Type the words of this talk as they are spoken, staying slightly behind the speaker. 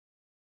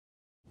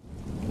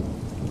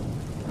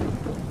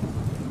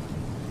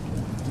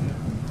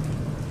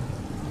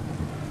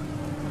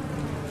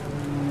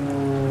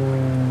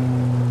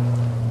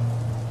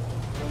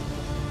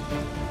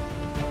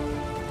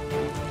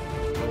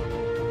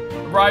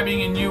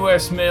arriving in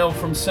U.S. mail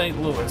from St.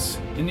 Louis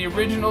in the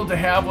original de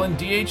Havilland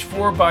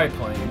DH-4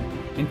 biplane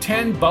and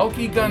 10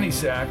 bulky gunny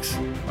sacks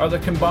are the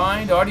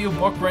combined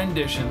audiobook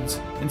renditions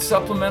and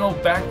supplemental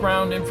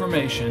background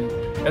information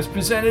as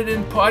presented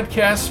in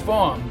podcast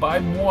form by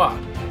moi,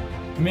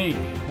 me,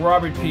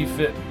 Robert P.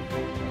 Fitton.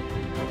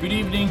 Good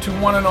evening to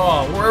one and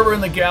all, wherever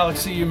in the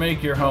galaxy you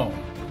make your home.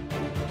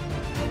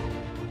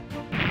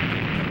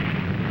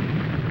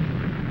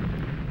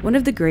 One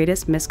of the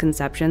greatest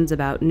misconceptions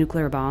about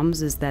nuclear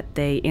bombs is that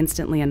they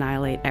instantly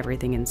annihilate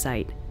everything in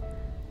sight.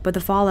 But the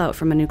fallout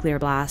from a nuclear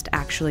blast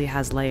actually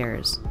has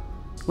layers.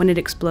 When it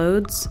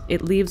explodes,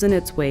 it leaves in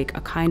its wake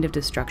a kind of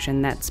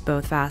destruction that's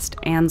both fast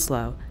and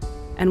slow,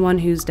 and one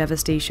whose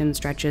devastation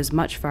stretches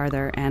much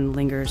farther and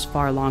lingers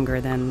far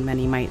longer than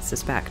many might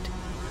suspect.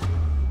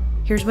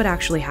 Here's what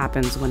actually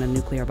happens when a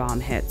nuclear bomb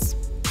hits.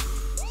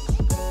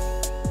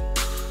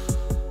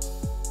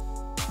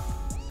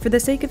 For the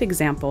sake of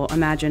example,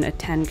 imagine a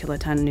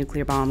 10-kiloton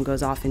nuclear bomb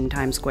goes off in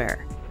Times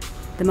Square.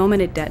 The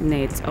moment it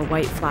detonates, a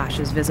white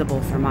flash is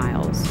visible for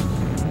miles.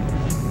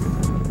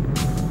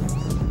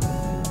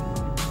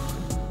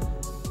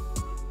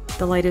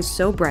 The light is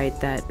so bright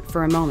that,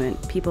 for a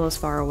moment, people as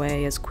far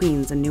away as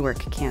Queens and Newark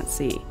can't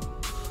see.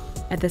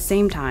 At the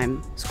same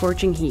time,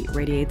 scorching heat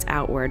radiates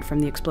outward from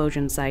the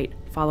explosion site,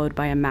 followed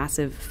by a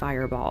massive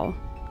fireball.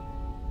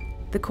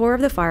 The core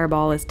of the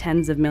fireball is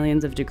tens of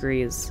millions of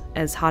degrees,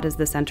 as hot as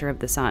the center of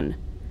the sun.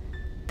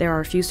 There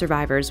are few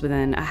survivors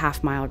within a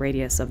half-mile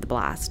radius of the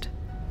blast.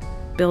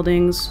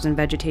 Buildings and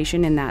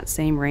vegetation in that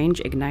same range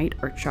ignite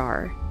or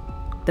char.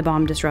 The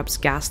bomb disrupts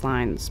gas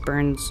lines,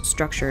 burns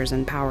structures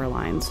and power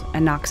lines,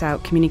 and knocks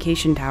out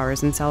communication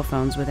towers and cell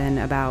phones within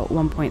about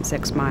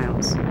 1.6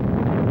 miles.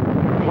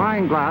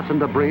 Flying glass and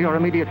debris are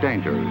immediate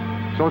dangers,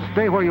 so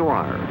stay where you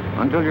are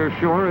until you're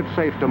sure it's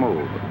safe to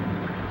move.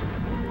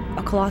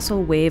 A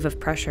colossal wave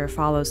of pressure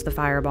follows the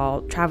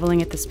fireball,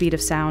 traveling at the speed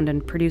of sound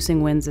and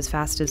producing winds as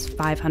fast as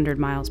 500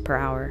 miles per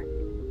hour.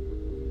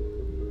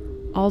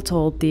 All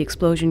told, the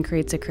explosion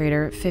creates a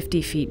crater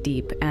 50 feet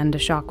deep and a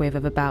shockwave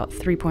of about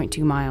 3.2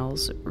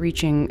 miles,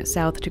 reaching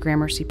south to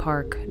Gramercy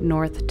Park,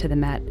 north to the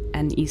Met,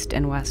 and east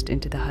and west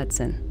into the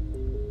Hudson.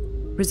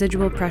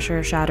 Residual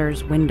pressure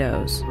shatters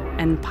windows,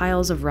 and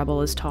piles of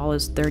rubble as tall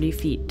as 30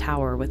 feet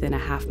tower within a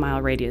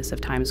half-mile radius of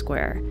Times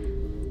Square.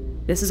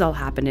 This has all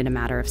happened in a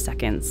matter of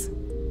seconds.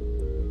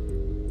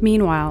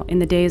 Meanwhile, in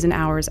the days and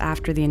hours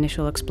after the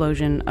initial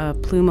explosion, a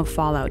plume of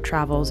fallout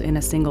travels in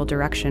a single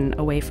direction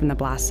away from the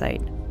blast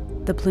site.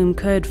 The plume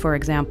could, for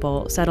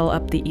example, settle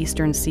up the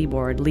eastern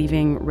seaboard,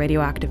 leaving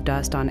radioactive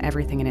dust on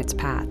everything in its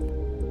path.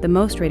 The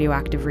most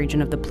radioactive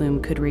region of the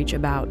plume could reach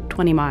about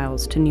 20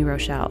 miles to New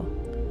Rochelle.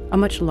 A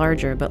much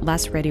larger but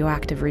less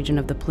radioactive region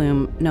of the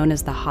plume, known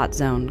as the hot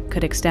zone,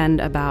 could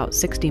extend about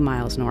 60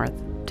 miles north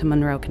to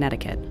Monroe,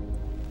 Connecticut.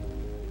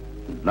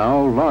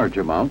 Now large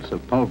amounts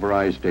of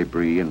pulverized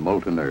debris and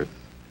molten earth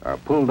are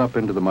pulled up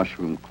into the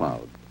mushroom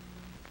cloud.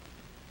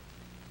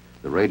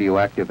 The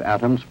radioactive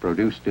atoms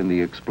produced in the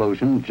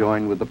explosion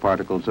join with the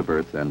particles of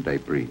earth and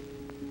debris.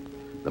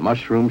 The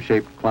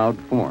mushroom-shaped cloud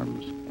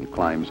forms and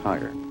climbs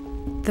higher.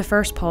 The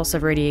first pulse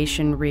of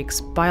radiation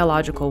wreaks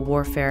biological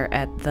warfare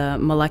at the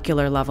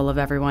molecular level of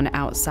everyone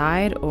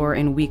outside or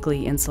in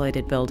weakly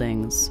insulated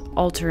buildings,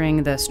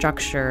 altering the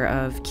structure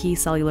of key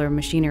cellular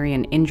machinery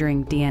and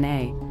injuring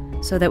DNA,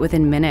 so that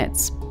within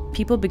minutes,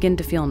 people begin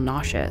to feel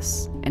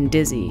nauseous and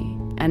dizzy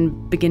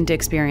and begin to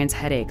experience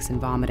headaches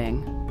and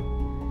vomiting.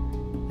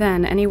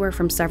 Then, anywhere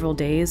from several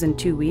days and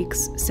 2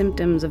 weeks,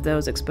 symptoms of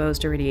those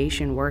exposed to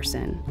radiation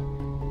worsen.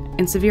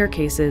 In severe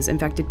cases,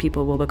 infected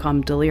people will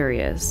become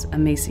delirious,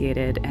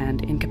 emaciated,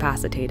 and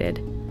incapacitated.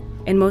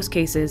 In most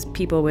cases,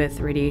 people with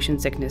radiation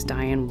sickness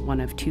die in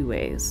one of two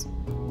ways.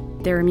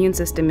 Their immune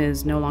system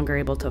is no longer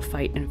able to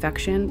fight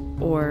infection,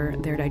 or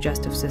their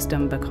digestive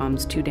system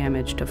becomes too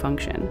damaged to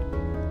function.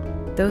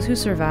 Those who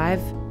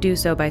survive do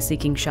so by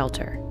seeking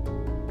shelter,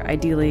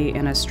 ideally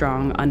in a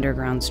strong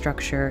underground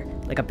structure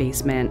like a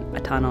basement, a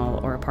tunnel,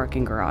 or a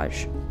parking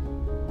garage.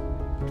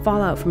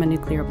 Fallout from a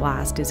nuclear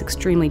blast is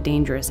extremely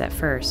dangerous at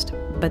first,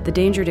 but the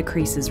danger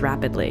decreases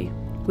rapidly.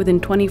 Within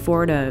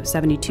 24 to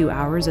 72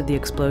 hours of the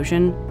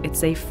explosion, it's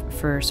safe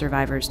for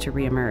survivors to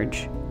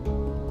reemerge.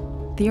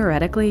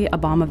 Theoretically, a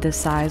bomb of this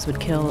size would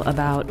kill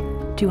about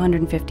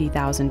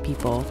 250,000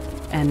 people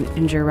and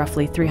injure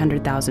roughly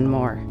 300,000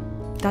 more.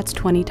 That's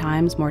 20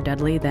 times more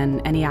deadly than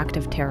any act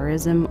of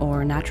terrorism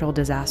or natural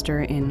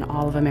disaster in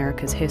all of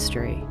America's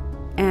history.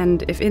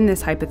 And if in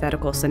this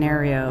hypothetical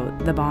scenario,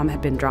 the bomb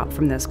had been dropped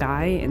from the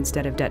sky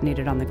instead of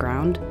detonated on the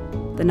ground,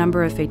 the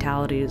number of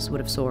fatalities would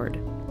have soared.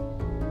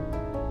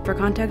 For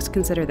context,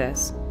 consider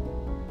this.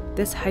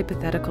 This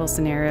hypothetical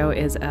scenario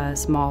is a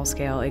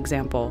small-scale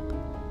example.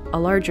 A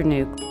larger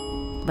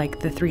nuke, like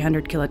the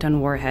 300-kiloton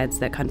warheads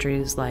that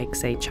countries like,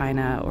 say,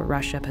 China or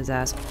Russia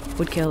possess,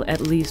 would kill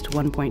at least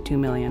 1.2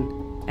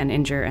 million and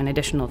injure an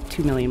additional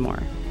 2 million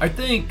more. I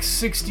think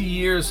 60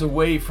 years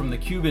away from the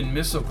Cuban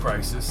Missile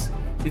Crisis,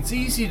 it's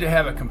easy to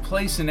have a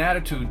complacent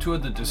attitude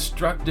toward the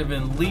destructive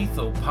and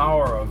lethal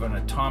power of an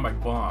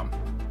atomic bomb.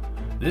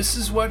 This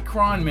is what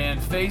Kron Man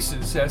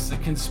faces as the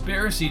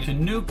conspiracy to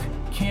nuke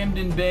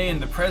Camden Bay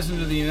and the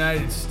President of the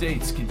United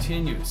States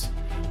continues.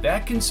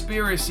 That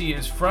conspiracy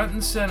is front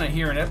and center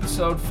here in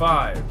episode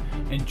 5,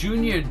 and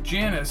Junior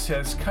Janus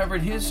has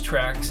covered his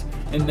tracks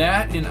in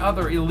that and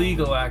other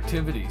illegal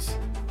activities.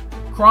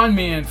 Kron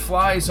Man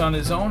flies on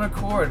his own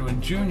accord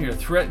when Junior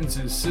threatens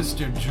his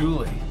sister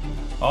Julie.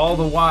 All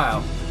the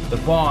while, the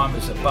bomb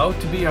is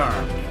about to be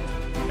armed.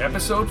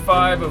 Episode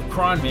 5 of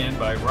Kron Man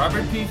by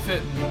Robert P.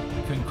 Fitton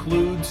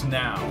concludes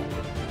now.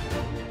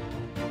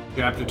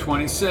 Chapter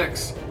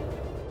 26.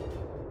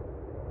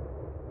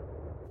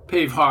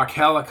 Pavehawk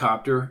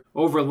helicopter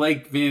over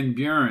Lake Van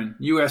Buren,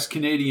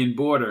 U.S.-Canadian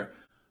border,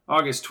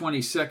 August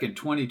 22,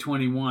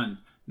 2021,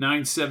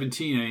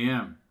 9:17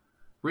 a.m.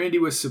 Randy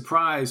was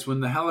surprised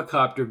when the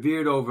helicopter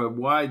veered over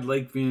wide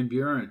Lake Van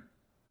Buren.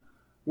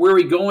 "Where are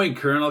we going,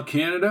 Colonel?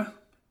 Canada?"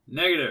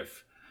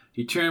 "Negative."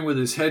 He turned with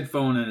his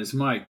headphone and his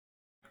mic.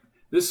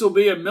 "This will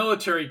be a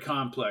military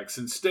complex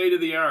and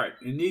state-of-the-art.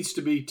 It needs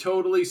to be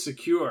totally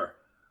secure."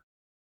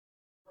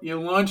 "You're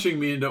launching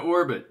me into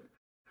orbit."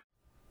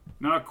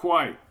 "Not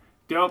quite.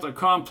 Delta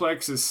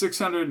Complex is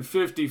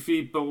 650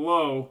 feet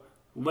below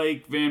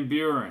Lake Van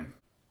Buren."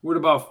 "What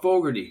about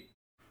Fogarty?"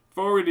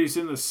 "Fogarty's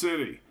in the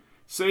city.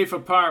 Safe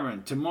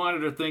apartment to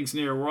monitor things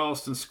near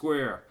Ralston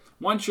Square.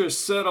 Once you're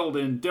settled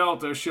in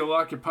Delta, she'll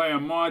occupy a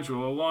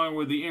module along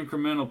with the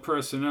incremental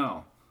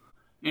personnel."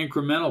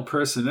 "Incremental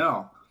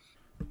personnel?"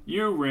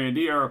 "You,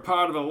 Randy, are a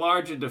part of a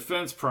larger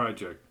defense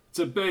project. It's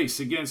a base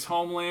against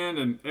homeland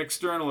and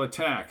external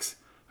attacks.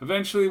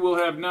 Eventually we'll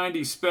have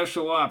 90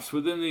 special ops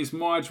within these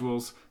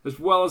modules, as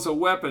well as a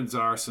weapons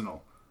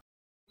arsenal."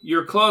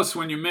 "You're close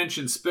when you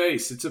mention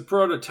space. It's a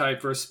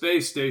prototype for a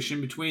space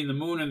station between the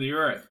moon and the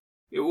Earth.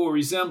 It will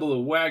resemble a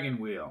wagon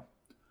wheel."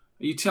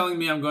 "Are you telling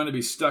me I'm going to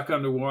be stuck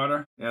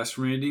underwater?" asked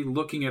Randy,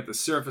 looking at the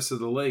surface of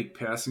the lake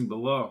passing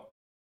below.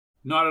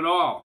 "Not at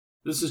all.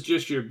 This is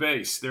just your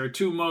base. There are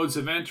 2 modes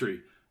of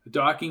entry, a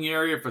docking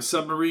area for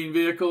submarine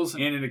vehicles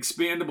and an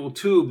expandable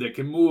tube that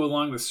can move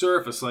along the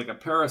surface like a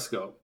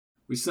periscope.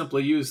 We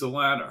simply use the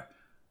latter."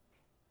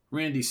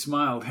 Randy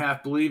smiled,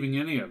 half believing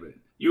any of it.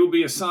 "You will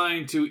be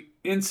assigned to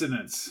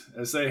incidents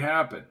as they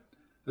happen,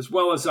 as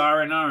well as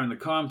R&R in the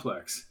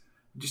complex.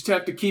 You just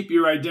have to keep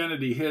your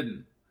identity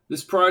hidden.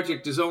 This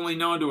project is only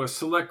known to a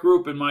select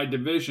group in my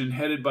division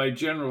headed by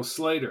General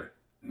Slater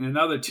and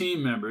other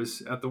team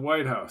members at the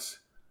White House."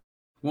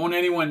 "Won't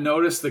anyone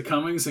notice the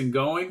comings and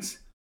goings?"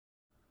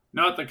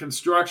 "Not the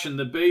construction.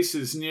 The base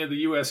is near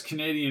the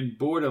U.S.-Canadian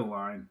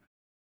borderline,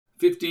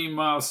 15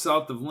 miles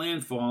south of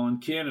landfall in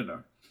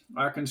Canada.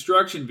 Our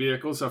construction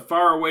vehicles are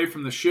far away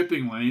from the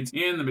shipping lanes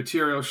and the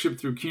material shipped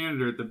through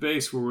Canada at the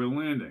base where we're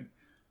landing.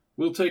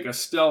 We'll take a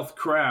stealth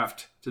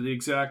craft to the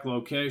exact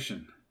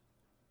location."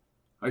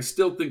 "I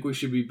still think we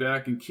should be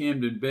back in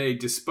Camden Bay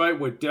despite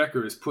what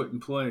Decker has put in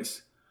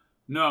place."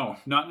 "No,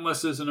 not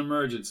unless there's an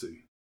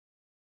emergency."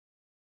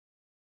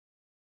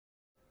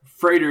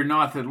 Freighter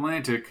North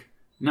Atlantic,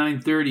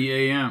 9:30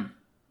 a.m.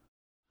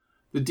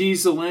 The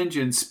diesel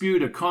engine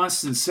spewed a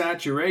constant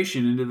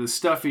saturation into the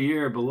stuffy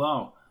air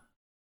below.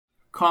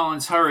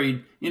 Collins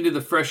hurried into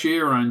the fresh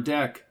air on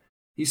deck.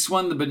 He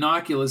swung the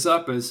binoculars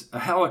up as a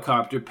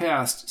helicopter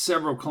passed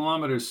several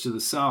kilometers to the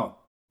south.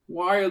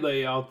 "Why are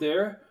they out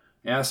there?"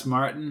 asked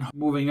Martin,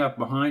 moving up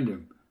behind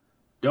him.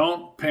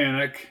 "Don't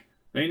panic.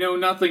 They know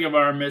nothing of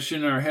our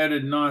mission and are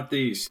headed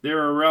northeast.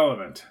 They're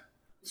irrelevant."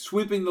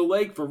 "Sweeping the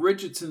lake for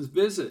Richardson's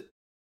visit."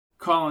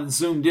 Collins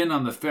zoomed in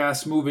on the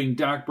fast-moving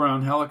dark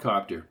brown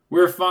helicopter.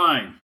 "We're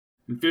fine.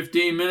 In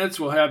 15 minutes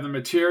we'll have the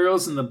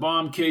materials and the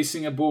bomb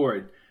casing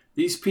aboard.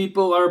 These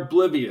people are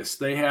oblivious.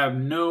 They have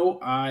no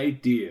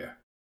idea."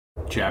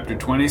 Chapter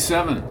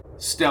 27.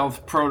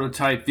 Stealth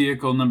Prototype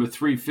Vehicle Number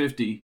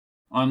 350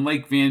 on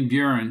Lake Van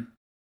Buren,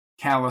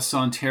 Calais,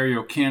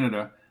 Ontario,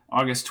 Canada,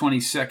 August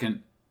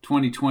 22,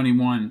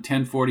 2021,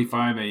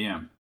 10:45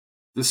 a.m.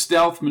 The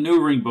stealth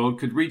maneuvering boat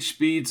could reach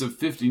speeds of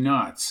 50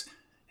 knots.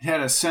 It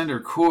had a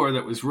center core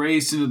that was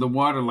raised into the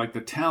water like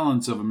the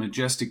talons of a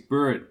majestic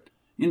bird.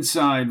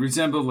 Inside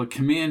resembled a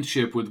command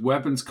ship with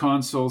weapons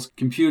consoles,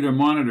 computer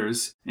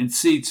monitors, and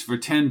seats for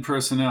 10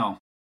 personnel.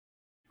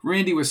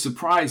 Randy was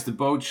surprised the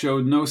boat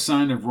showed no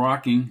sign of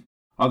rocking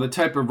or the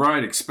type of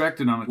ride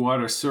expected on a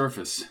water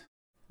surface.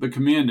 The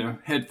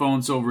commander,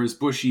 headphones over his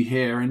bushy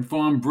hair,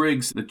 informed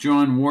Briggs that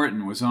John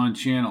Wharton was on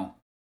channel.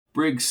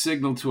 Briggs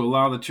signaled to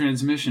allow the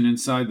transmission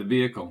inside the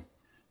vehicle.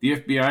 The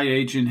FBI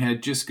agent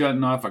had just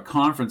gotten off a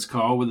conference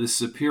call with his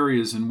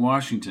superiors in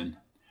Washington.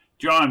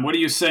 "John, what are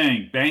you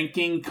saying?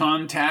 Banking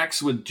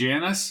contacts with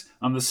Janus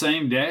on the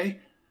same day?"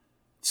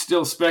 "It's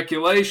still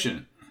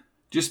speculation.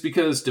 Just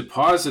because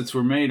deposits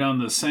were made on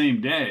the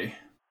same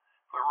day."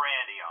 "Put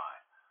Randy on,"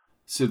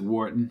 said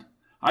Wharton.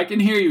 "I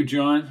can hear you,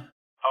 John."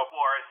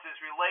 Boris is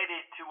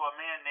related to a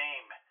man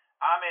named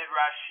Ahmed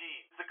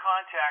Rashid, the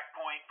contact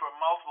point for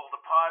multiple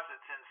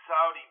deposits in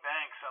Saudi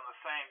banks on the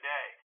same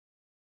day.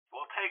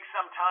 Will take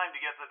some time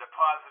to get the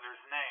depositor's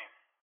name.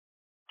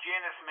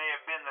 Janus may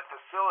have been the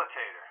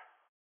facilitator."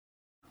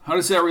 "How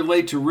does that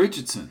relate to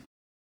Richardson?"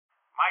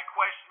 "My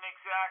question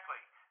exactly.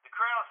 The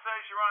colonel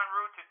says you're en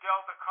route to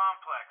Delta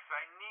Complex.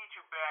 I need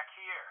you back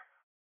here.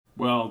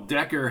 Well,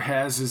 Decker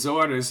has his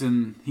orders,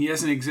 and he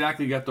hasn't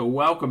exactly got the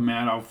welcome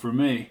mat out for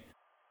me.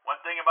 One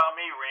thing about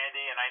me,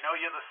 Randy, and I know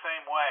you're the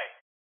same way.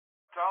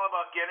 It's all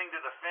about getting to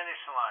the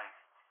finish line,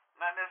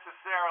 not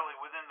necessarily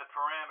within the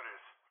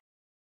parameters.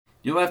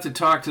 You'll have to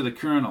talk to the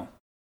colonel.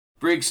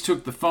 Briggs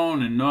took the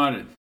phone and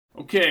nodded.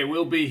 Okay,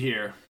 we'll be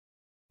here.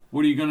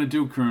 What are you going to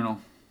do,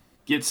 Colonel?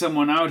 Get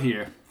someone out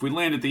here. If we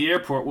land at the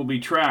airport, we'll be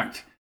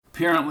tracked.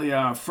 Apparently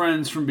our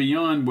friends from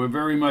beyond were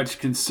very much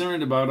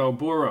concerned about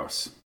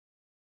Ouroboros.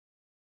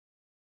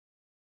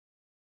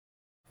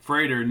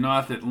 Freighter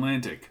North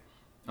Atlantic,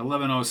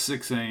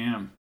 11:06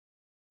 a.m.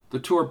 The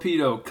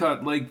torpedo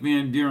cut Lake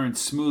Van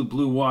Buren's smooth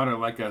blue water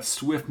like a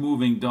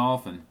swift-moving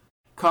dolphin.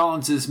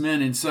 Collins's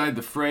men inside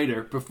the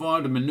freighter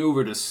performed a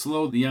maneuver to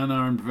slow the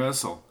unarmed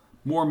vessel.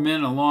 More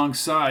men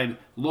alongside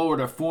lowered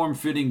a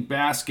form-fitting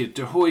basket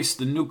to hoist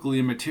the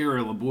nuclear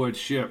material aboard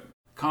ship.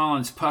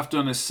 Collins puffed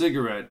on a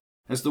cigarette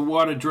as the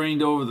water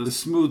drained over the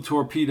smooth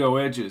torpedo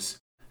edges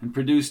and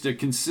produced a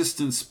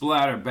consistent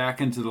splatter back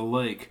into the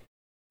lake.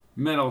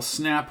 Metal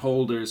snap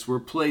holders were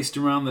placed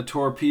around the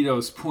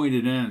torpedo's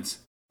pointed ends.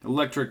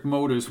 Electric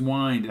motors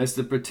whined as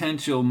the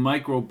potential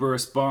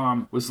microburst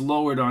bomb was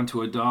lowered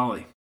onto a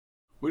dolly.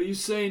 What do you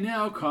say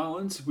now,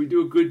 Collins? We do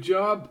a good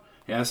job?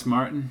 Asked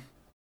Martin.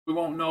 We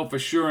won't know for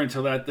sure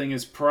until that thing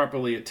is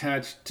properly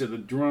attached to the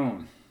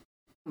drone.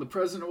 The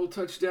president will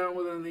touch down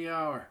within the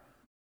hour.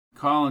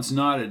 Collins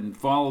nodded and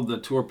followed the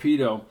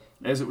torpedo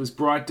as it was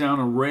brought down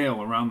a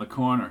rail around the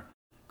corner.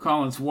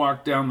 Collins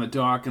walked down the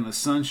dock in the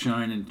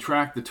sunshine and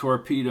tracked the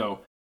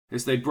torpedo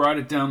as they brought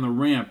it down the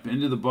ramp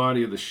into the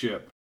body of the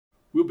ship.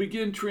 We'll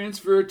begin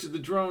transfer to the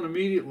drone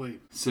immediately,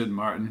 said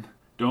Martin.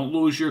 Don't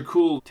lose your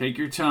cool. Take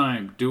your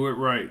time. Do it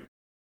right.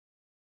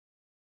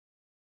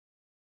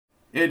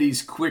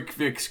 Eddie's Quick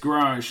Fix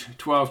Garage,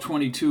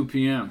 12:22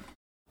 p.m.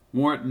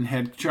 Morton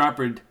had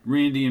choppered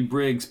Randy and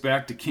Briggs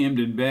back to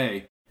Camden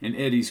Bay in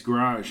Eddie's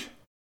garage.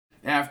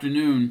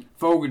 Afternoon,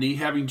 Fogarty,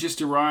 having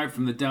just arrived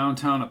from the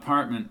downtown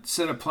apartment,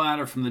 set a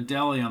platter from the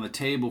deli on the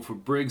table for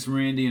Briggs,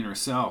 Randy, and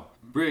herself.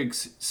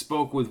 Briggs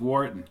spoke with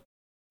Wharton.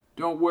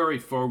 Don't worry,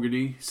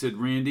 Fogarty, said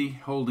Randy,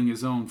 holding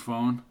his own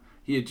phone.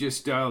 He had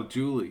just dialed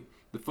Julie.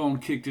 The phone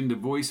kicked into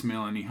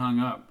voicemail and he hung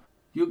up.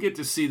 You'll get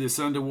to see this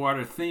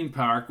underwater theme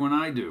park when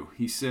I do,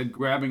 he said,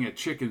 grabbing a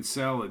chicken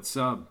salad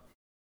sub.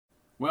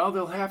 Well,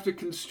 they'll have to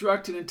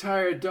construct an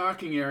entire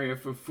docking area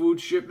for food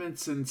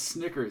shipments and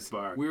Snickers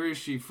bar. Where is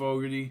she,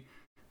 Fogarty?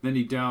 Then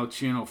he dialed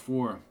Channel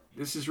 4.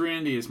 This is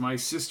Randy. Is my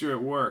sister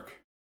at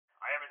work?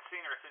 I haven't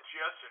seen her since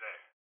yesterday.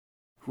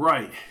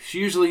 Right. She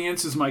usually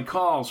answers my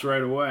calls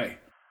right away.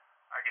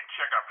 I can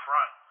check up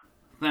front.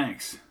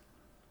 Thanks.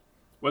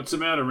 What's the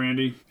matter,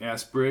 Randy?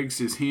 Asked Briggs,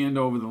 his hand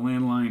over the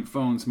landline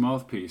phone's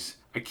mouthpiece.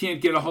 I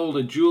can't get a hold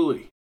of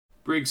Julie.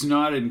 Briggs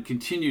nodded and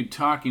continued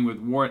talking with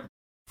Wharton.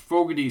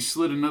 Fogarty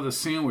slid another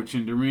sandwich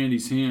into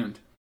Randy's hand.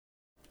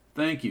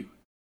 Thank you.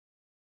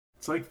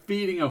 It's like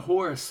feeding a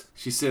horse,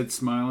 she said,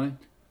 smiling.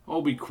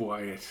 Oh, be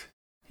quiet,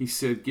 he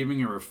said, giving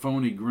her a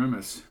phony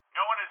grimace.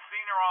 No one has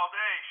seen her all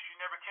day. She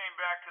never came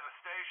back to the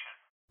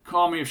station.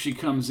 Call me if she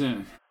comes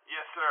in.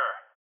 Yes, sir.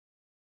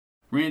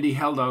 Randy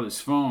held out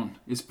his phone.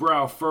 His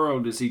brow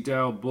furrowed as he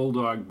dialed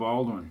Bulldog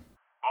Baldwin.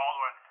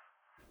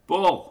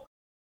 Bull,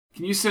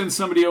 can you send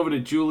somebody over to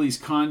Julie's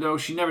condo?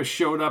 She never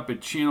showed up at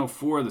Channel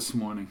 4 this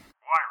morning.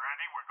 Why,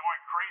 Randy? We're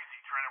going crazy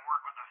trying to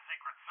work with the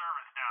Secret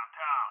Service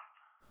downtown.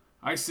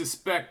 I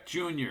suspect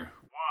Junior.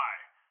 Why?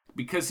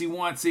 Because he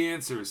wants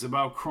answers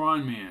about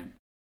Kron Man.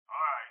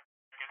 All right.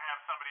 I can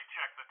have somebody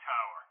check the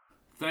tower.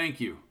 Thank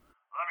you.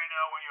 Let me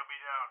know when you'll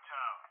be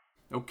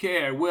downtown.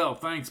 Okay, I will.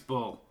 Thanks,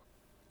 Bull.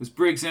 As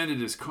Briggs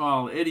ended his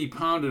call, Eddie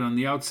pounded on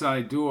the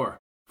outside door.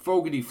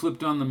 Fogarty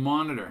flipped on the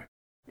monitor.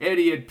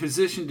 Eddie had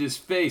positioned his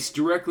face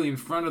directly in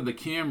front of the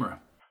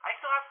camera. I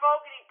saw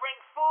Fogarty bring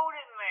food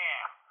in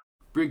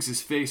there.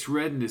 Briggs's face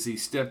reddened as he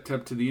stepped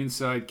up to the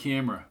inside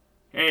camera.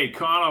 Hey,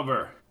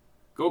 Conover,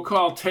 go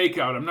call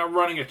takeout. I'm not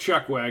running a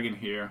chuck wagon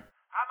here.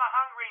 I'm a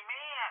hungry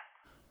man.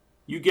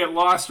 You get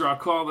lost or I'll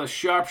call the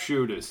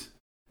sharpshooters.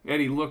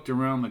 Eddie looked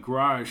around the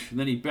garage, and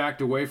then he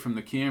backed away from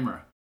the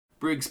camera.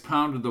 Briggs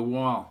pounded the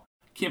wall.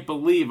 Can't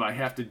believe I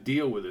have to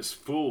deal with this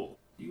fool.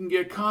 You can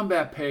get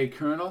combat pay,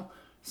 Colonel,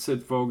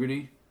 said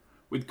Fogarty.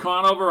 With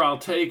Conover, I'll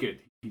take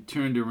it. He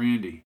turned to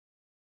Randy.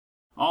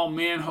 All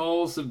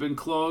manholes have been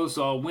closed,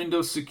 all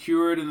windows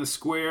secured in the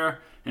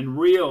square, and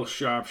real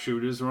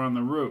sharpshooters are on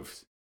the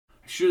roofs.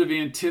 I should have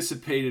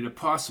anticipated a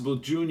possible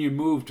Junior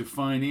move to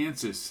find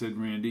answers, said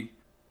Randy.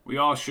 We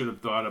all should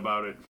have thought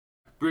about it.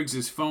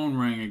 Briggs's phone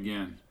rang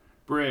again.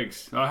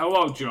 Briggs.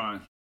 Hello,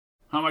 John.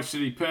 How much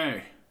did he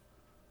pay?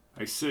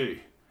 I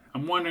see.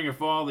 I'm wondering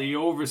if all the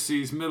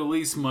overseas Middle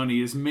East money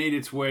has made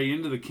its way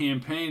into the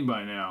campaign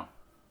by now.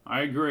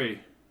 I agree.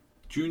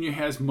 Junior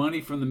has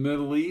money from the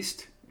Middle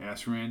East?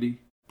 Asked Randy.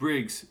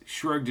 Briggs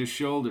shrugged his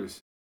shoulders.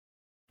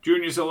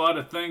 Junior's a lot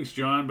of things,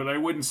 John, but I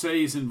wouldn't say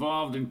he's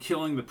involved in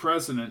killing the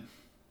president.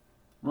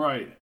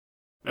 Right.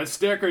 That's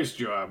Decker's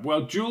job.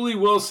 Well, Julie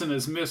Wilson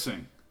is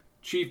missing.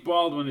 Chief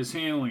Baldwin is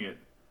handling it.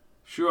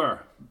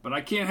 Sure, but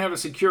I can't have a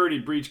security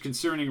breach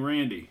concerning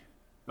Randy.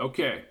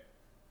 Okay,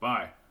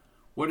 bye.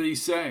 What did he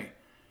say?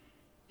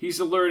 He's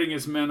alerting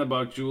his men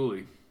about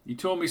Julie. He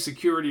told me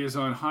security is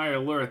on high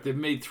alert. They've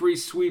made 3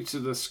 sweeps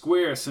of the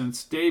square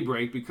since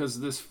daybreak because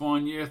of this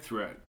Fournier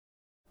threat.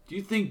 Do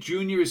you think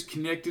Junior is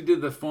connected to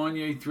the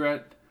Fournier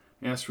threat?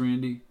 Asked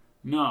Randy.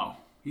 No,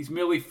 he's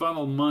merely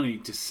funneled money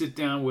to sit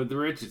down with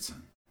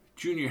Richardson.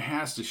 Junior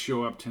has to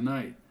show up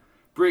tonight.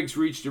 Briggs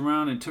reached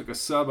around and took a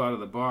sub out of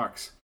the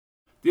box.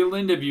 They'll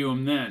interview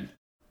him then.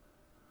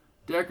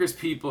 Decker's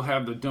people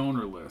have the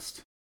donor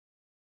list.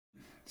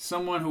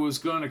 Someone who is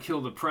going to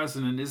kill the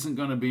president isn't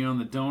going to be on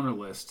the donor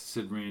list,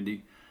 said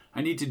Randy.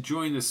 I need to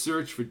join the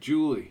search for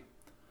Julie.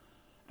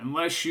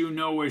 Unless you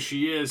know where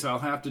she is, I'll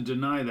have to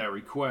deny that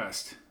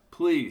request.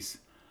 Please.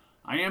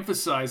 I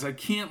emphasize I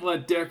can't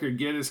let Decker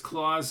get his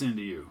claws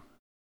into you.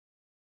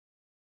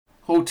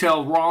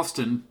 Hotel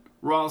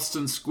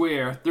Ralston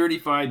Square,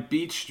 35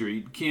 Beach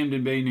Street,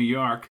 Camden Bay, New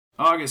York,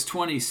 August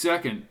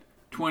 22nd,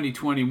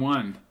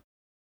 2021,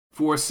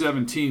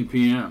 4:17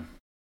 p.m.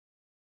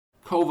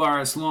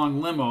 Kovar's long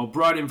limo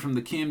brought him from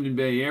the Camden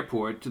Bay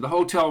airport to the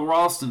Hotel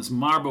Ralston's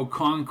marble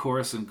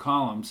concourse and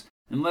columns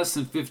in less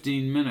than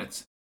 15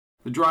 minutes.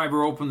 The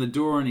driver opened the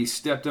door and he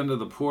stepped under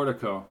the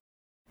portico.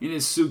 In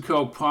his suit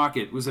coat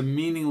pocket was a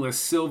meaningless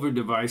silver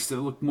device that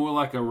looked more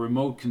like a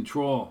remote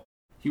control.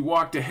 He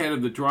walked ahead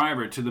of the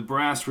driver to the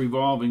brass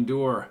revolving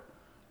door.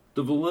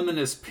 The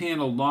voluminous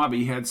paneled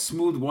lobby had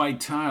smooth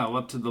white tile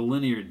up to the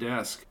linear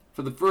desk.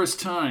 For the first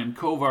time,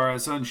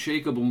 Kovar's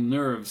unshakable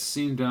nerves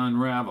seemed to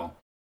unravel.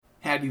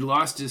 Had he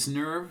lost his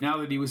nerve now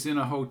that he was in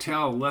a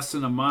hotel less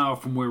than a mile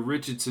from where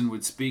Richardson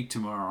would speak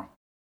tomorrow?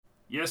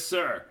 Yes,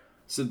 sir,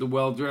 said the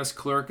well-dressed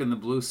clerk in the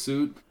blue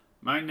suit.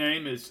 My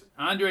name is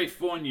Andre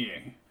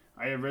Fournier.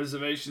 I have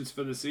reservations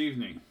for this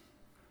evening.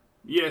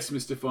 Yes,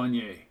 Mr.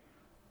 Fournier.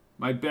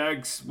 My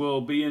bags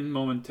will be in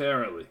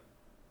momentarily.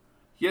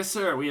 Yes,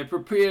 sir, we have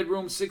prepared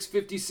room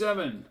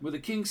 657 with a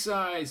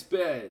king-size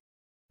bed.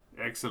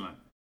 Excellent.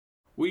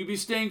 Will you be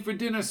staying for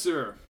dinner,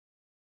 sir?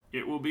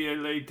 It will be a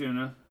late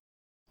dinner.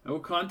 I will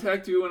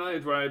contact you when I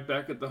arrive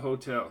back at the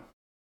hotel.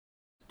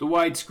 The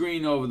wide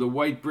screen over the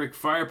white brick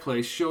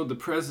fireplace showed the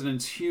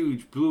president's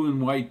huge blue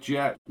and white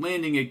jet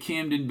landing at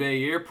Camden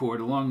Bay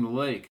Airport along the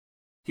lake.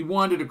 He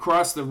wandered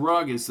across the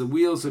rug as the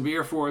wheels of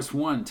Air Force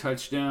One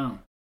touched down.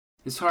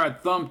 His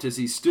heart thumped as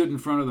he stood in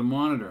front of the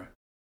monitor.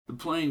 The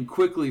plane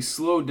quickly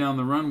slowed down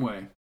the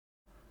runway.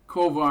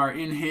 Kovar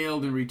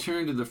inhaled and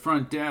returned to the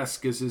front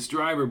desk as his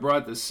driver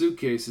brought the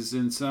suitcases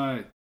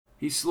inside.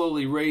 He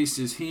slowly raised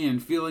his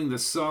hand, feeling the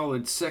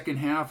solid second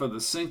half of the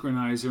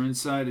synchronizer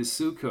inside his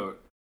suit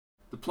coat.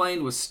 The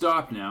plane was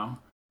stopped now.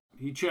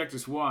 He checked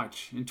his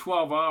watch. In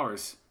 12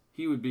 hours,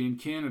 he would be in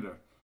Canada.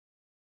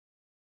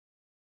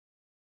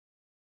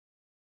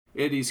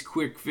 Eddie's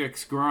Quick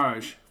Fix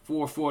Garage,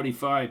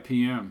 4:45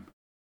 p.m.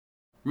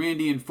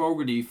 Randy and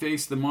Fogarty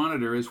faced the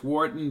monitor as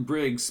Wharton and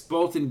Briggs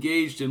both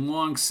engaged in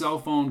long cell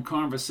phone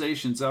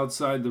conversations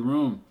outside the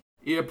room.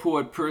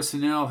 Airport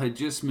personnel had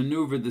just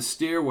maneuvered the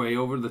stairway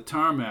over the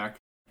tarmac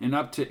and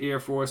up to Air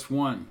Force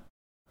One.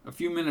 A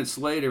few minutes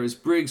later, as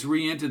Briggs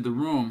re-entered the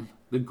room,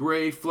 the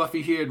gray,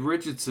 fluffy-haired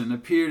Richardson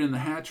appeared in the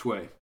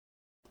hatchway.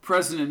 The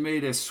president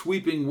made a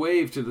sweeping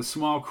wave to the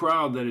small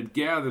crowd that had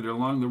gathered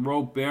along the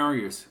rope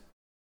barriers.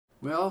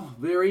 Well,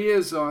 there he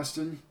is,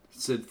 Austin,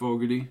 said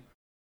Fogarty.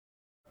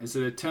 Is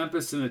it a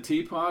tempest in a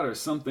teapot or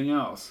something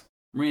else?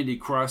 Randy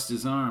crossed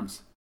his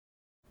arms.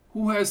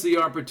 Who has the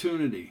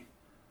opportunity?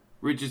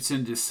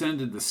 Richardson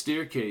descended the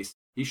staircase.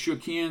 He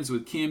shook hands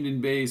with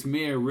Camden Bay's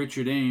mayor,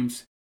 Richard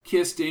Ames,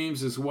 kissed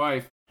Ames's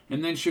wife,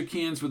 and then shook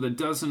hands with a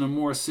dozen or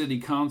more city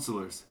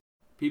councilors.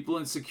 People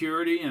in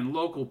security and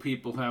local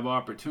people have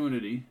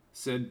opportunity,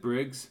 said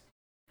Briggs.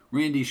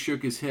 Randy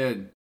shook his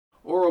head.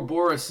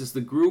 Ouroboros is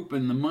the group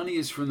and the money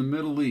is from the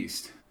Middle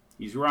East.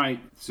 He's right,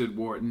 said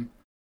Wharton.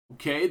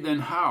 Okay, then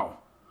how?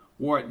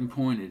 Wharton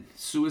pointed.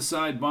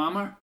 Suicide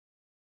bomber?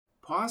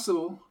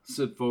 Possible,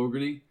 said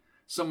Fogarty.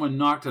 Someone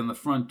knocked on the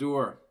front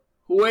door.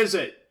 Who is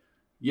it?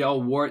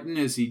 Yelled Wharton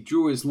as he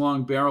drew his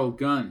long-barreled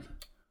gun.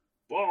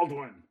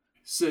 Baldwin,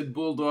 said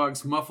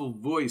Bulldog's muffled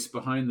voice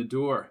behind the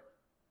door.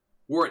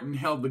 Wharton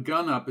held the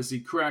gun up as he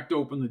cracked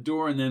open the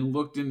door and then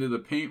looked into the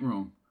paint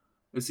room.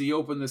 As he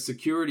opened the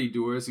security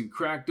doors and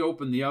cracked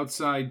open the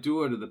outside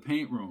door to the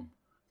paint room.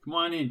 Come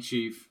on in,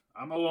 Chief.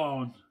 I'm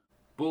alone.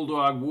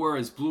 Bulldog wore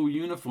his blue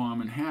uniform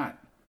and hat.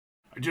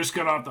 I just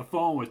got off the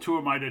phone with 2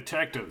 of my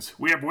detectives.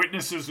 We have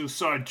witnesses who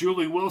saw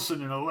Julie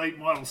Wilson in a late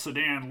model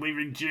sedan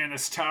leaving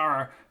Janus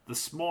Tower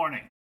this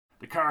morning.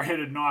 The car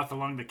headed north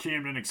along the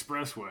Camden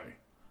Expressway.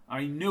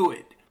 I knew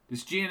it.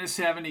 Does Janus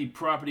have any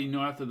property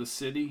north of the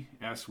city?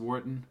 Asked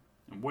Wharton.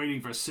 I'm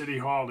waiting for City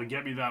Hall to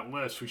get me that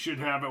list. We should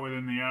have it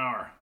within the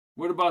hour.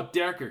 What about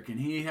Decker? Can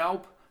he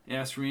help?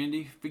 Asked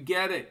Randy.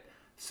 Forget it,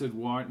 said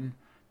Wharton.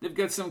 They've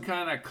got some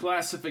kind of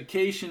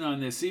classification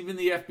on this. Even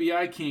the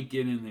FBI can't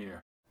get in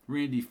there.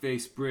 Randy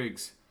faced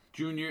Briggs.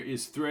 Junior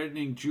is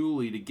threatening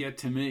Julie to get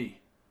to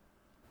me.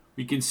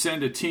 We can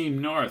send a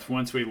team north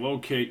once we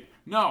locate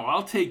No,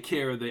 I'll take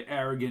care of the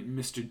arrogant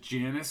Mr.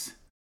 Janus.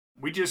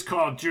 We just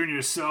called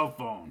Junior's cell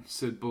phone,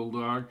 said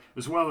Bulldog,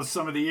 as well as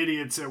some of the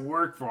idiots that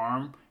work for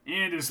him,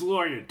 and his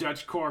lawyer,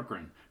 Dutch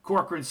Corcoran.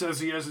 Corcoran says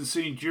he hasn't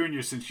seen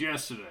Junior since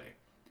yesterday.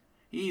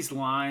 He's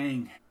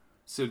lying,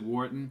 said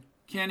Wharton.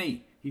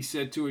 Kenny, he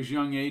said to his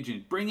young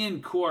agent, bring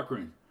in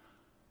Corcoran.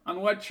 On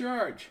what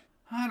charge?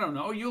 I don't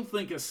know. You'll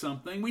think of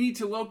something. We need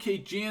to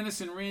locate Janus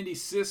and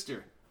Randy's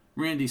sister.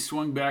 Randy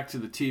swung back to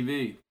the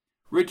TV.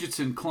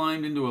 Richardson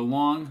climbed into a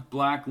long,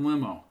 black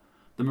limo.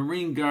 The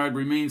Marine Guard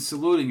remained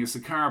saluting as the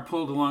car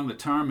pulled along the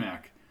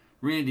tarmac.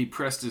 Randy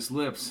pressed his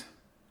lips.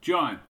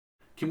 John,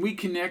 can we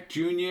connect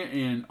Junior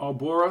and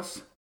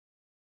Ouroboros?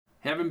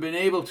 Haven't been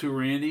able to,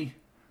 Randy.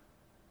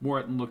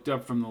 Wharton looked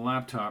up from the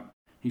laptop.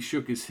 He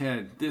shook his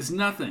head. There's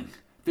nothing.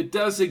 If it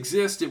does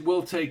exist, it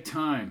will take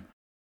time.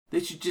 They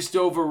should just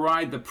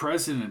override the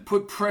president,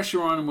 put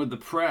pressure on him with the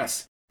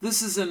press.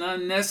 This is an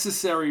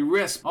unnecessary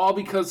risk, all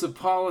because of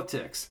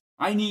politics.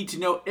 I need to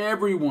know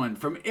everyone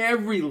from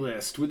every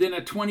list within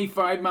a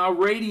 25-mile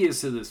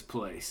radius of this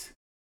place.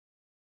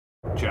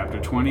 Chapter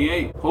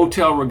 28,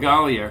 Hotel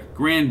Regalia,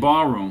 Grand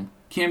Ballroom,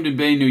 Camden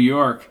Bay, New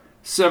York,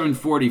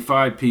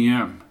 7:45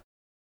 p.m.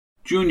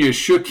 Junior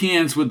shook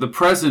hands with the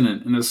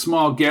president in a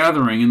small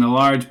gathering in the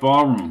large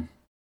ballroom.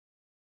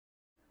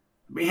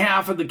 On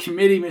behalf of the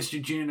committee,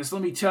 Mr. Janus,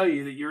 let me tell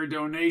you that your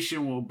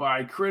donation will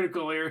buy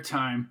critical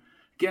airtime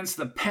against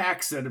the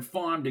pacts that have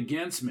formed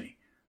against me.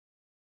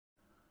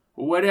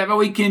 Whatever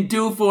we can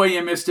do for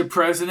you, Mr.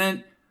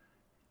 President,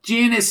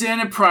 Janus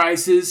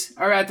Enterprises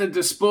are at the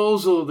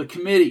disposal of the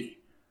committee.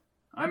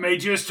 I may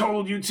just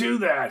hold you to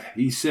that,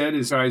 he said,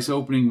 his eyes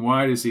opening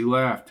wide as he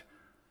laughed.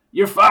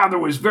 Your father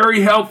was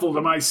very helpful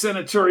to my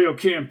senatorial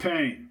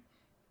campaign.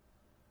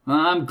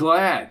 I'm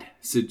glad,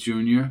 said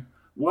Junior.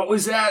 What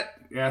was that?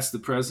 Asked the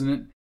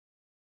president.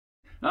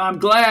 I'm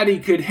glad he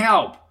could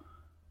help.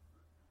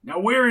 Now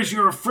where is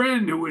your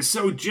friend who was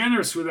so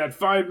generous with that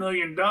 $5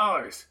 million?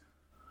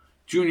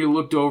 Junior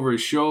looked over his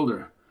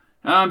shoulder.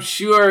 I'm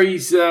sure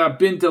he's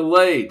been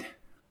delayed.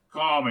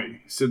 Call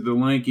me, said the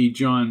lanky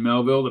John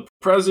Melville. The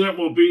president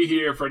will be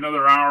here for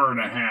another hour and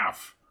a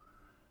half.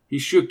 He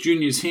shook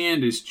Junior's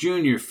hand as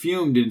Junior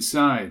fumed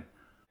inside.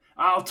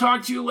 I'll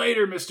talk to you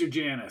later, Mr.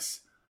 Janus.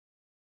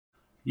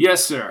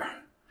 Yes, sir.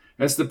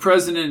 As the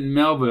president and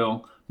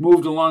Melville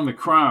moved along the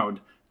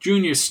crowd,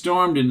 Junior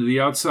stormed into the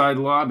outside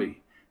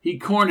lobby. He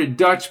cornered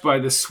Dutch by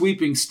the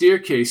sweeping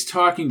staircase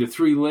talking to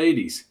three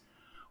ladies.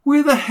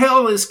 Where the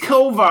hell is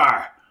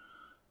Kovar?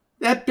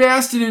 That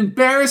bastard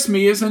embarrassed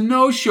me as a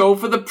no-show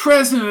for the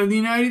President of the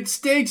United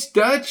States,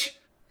 Dutch.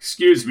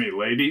 Excuse me,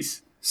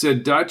 ladies,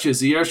 said Dutch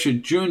as he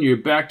ushered Junior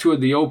back toward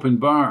the open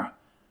bar.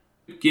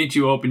 Can't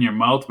you open your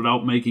mouth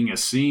without making a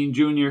scene,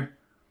 Junior?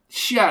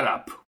 Shut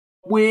up.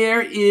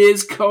 Where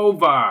is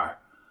Kovar?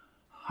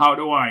 How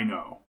do I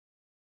know?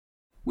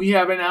 We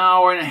have an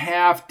hour and a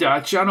half,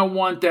 Dutch. I don't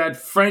want that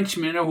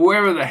Frenchman or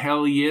whoever the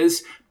hell he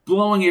is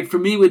blowing it for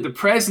me with the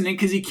president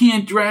because he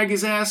can't drag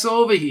his ass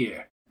over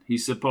here.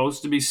 He's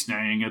supposed to be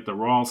staying at the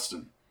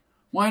Ralston.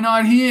 Why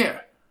not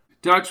here?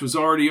 Dutch was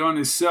already on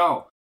his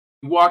cell.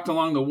 He walked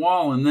along the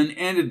wall and then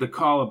ended the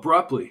call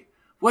abruptly.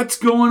 What's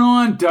going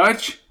on,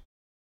 Dutch?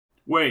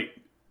 Wait.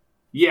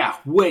 Yeah,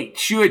 wait.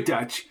 Sure,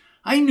 Dutch.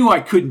 I knew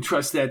I couldn't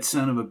trust that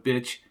son of a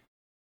bitch.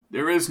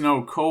 There is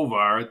no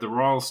Kovar at the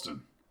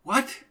Ralston.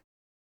 What?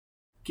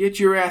 Get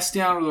your ass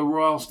down to the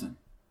Ralston.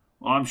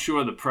 Well, I'm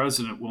sure the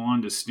president will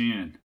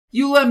understand.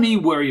 You let me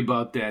worry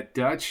about that,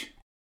 Dutch.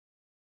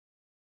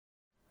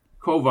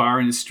 Kovar,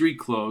 in his street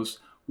clothes,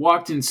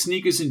 walked in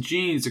sneakers and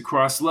jeans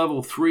across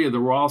level 3 of the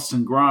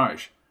Ralston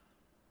garage.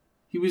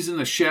 He was in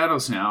the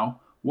shadows now,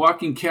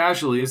 walking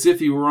casually as if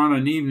he were on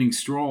an evening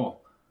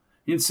stroll.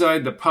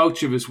 Inside the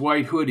pouch of his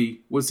white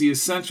hoodie was the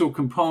essential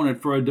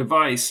component for a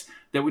device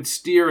that would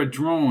steer a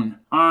drone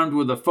armed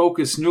with a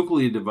focused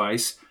nuclear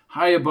device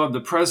high above the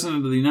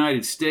President of the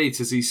United States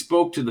as he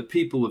spoke to the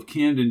people of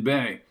Camden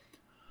Bay.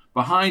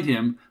 Behind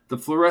him, the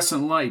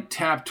fluorescent light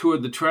tapped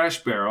toward the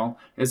trash barrel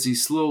as he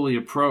slowly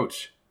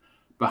approached.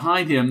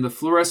 Behind him, the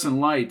fluorescent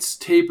lights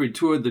tapered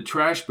toward the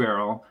trash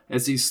barrel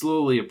as he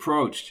slowly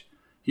approached.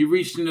 He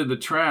reached into the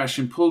trash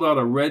and pulled out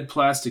a red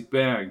plastic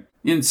bag.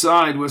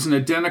 Inside was an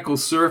identical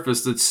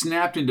surface that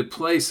snapped into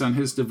place on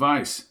his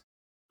device.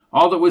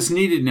 All that was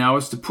needed now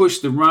was to push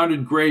the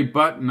rounded gray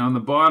button on the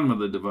bottom of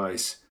the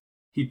device.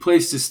 He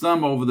placed his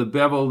thumb over the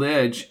beveled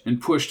edge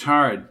and pushed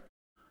hard.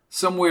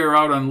 Somewhere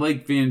out on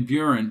Lake Van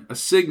Buren, a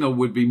signal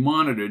would be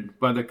monitored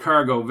by the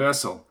cargo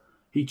vessel.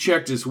 He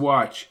checked his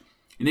watch.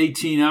 In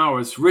 18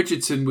 hours,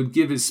 Richardson would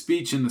give his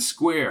speech in the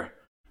square.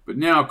 But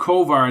now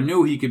Kovar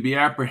knew he could be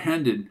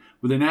apprehended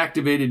with an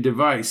activated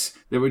device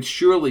that would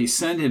surely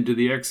send him to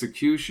the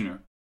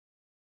executioner.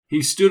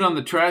 He stood on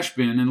the trash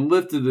bin and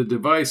lifted the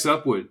device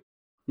upward.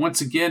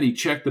 Once again, he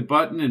checked the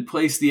button and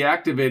placed the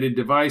activated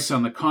device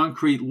on the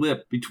concrete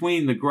lip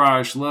between the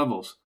garage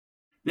levels.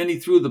 Then he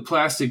threw the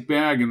plastic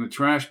bag in the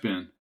trash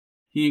bin.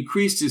 He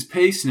increased his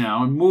pace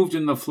now and moved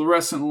in the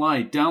fluorescent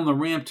light down the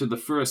ramp to the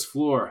first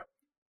floor.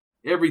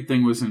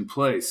 Everything was in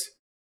place.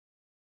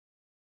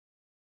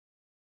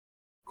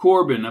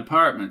 Corbin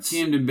Apartments,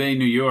 Camden Bay,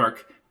 New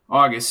York,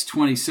 August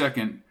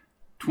 22nd,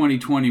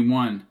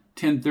 2021,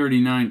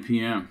 10:39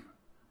 p.m.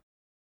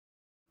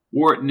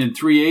 Wharton and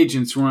 3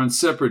 agents were on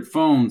separate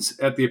phones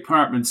at the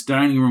apartment's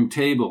dining room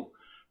table.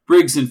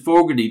 Briggs and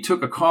Fogarty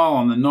took a call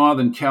on the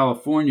Northern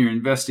California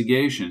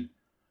investigation.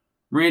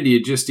 Randy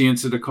had just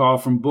answered a call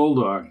from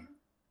Bulldog.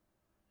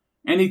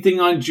 Anything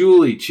on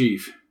Julie,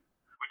 Chief?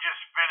 We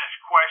just finished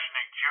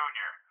questioning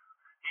Junior.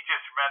 He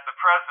just met the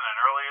president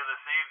earlier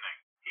this evening.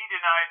 He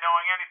denied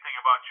knowing anything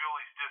about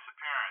Julie's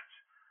disappearance.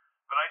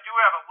 But I do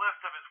have a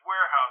list of his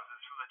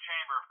warehouses from the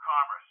Chamber of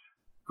Commerce.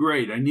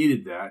 Great, I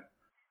needed that.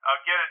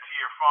 I'll get it to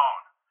your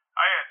phone.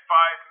 I had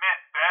 5 men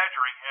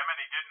badgering him and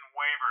he didn't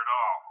waver at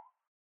all.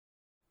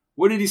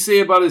 What did he say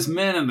about his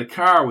men in the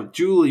car with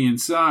Julie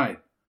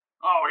inside?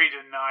 Oh, he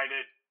denied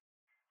it.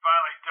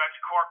 Finally, Dutch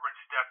Corcoran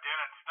stepped in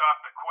and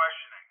stopped the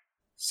questioning.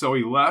 So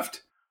he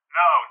left?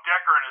 No,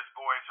 Decker and his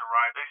boys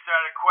arrived. They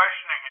started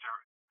questioning him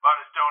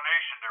about his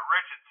donation to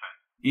Richardson.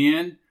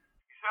 And?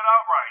 He said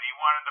outright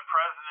he wanted the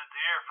president's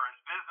ear for his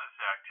business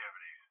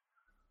activities.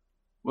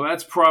 Well,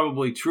 that's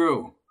probably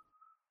true.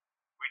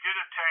 We did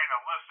obtain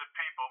a list of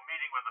people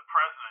meeting with the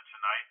president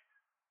tonight.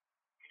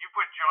 Can you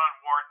put John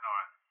Wharton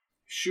on?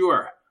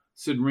 Sure,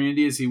 said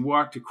Randy as he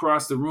walked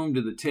across the room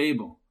to the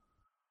table.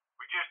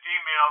 We just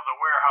emailed the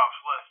warehouse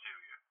list to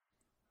you.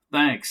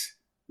 Thanks.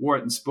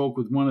 Wharton spoke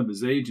with one of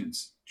his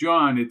agents.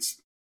 John,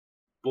 it's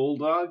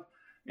Bulldog?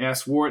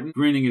 Asked Wharton,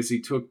 grinning as he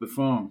took the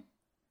phone.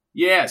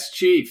 Yes,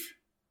 Chief.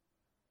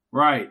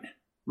 Right.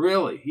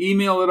 Really?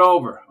 Email it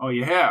over. Oh,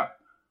 you have?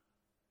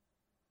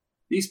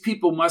 These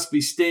people must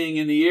be staying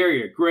in the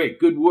area. Great,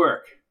 good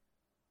work.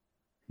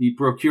 He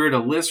procured a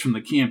list from the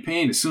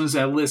campaign. As soon as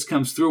that list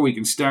comes through, we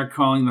can start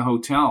calling the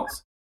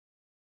hotels.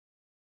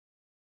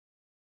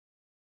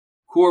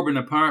 Corbin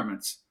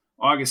Apartments,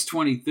 August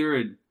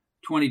 23rd,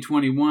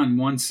 2021,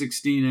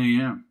 1:16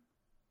 a.m.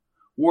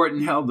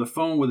 Wharton held the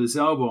phone with his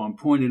elbow and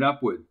pointed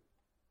upward.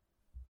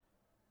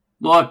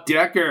 Look,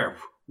 Decker,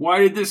 why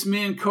did this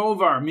man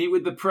Kovar meet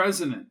with the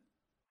president?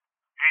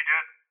 He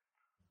didn't.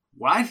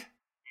 What?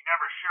 He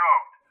never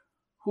showed.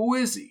 Who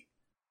is he?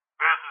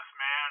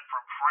 Businessman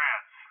from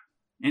France.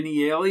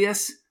 Any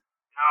alias?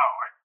 No,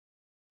 I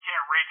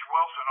can't reach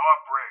Wilson or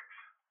Briggs.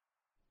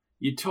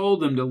 You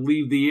told him to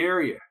leave the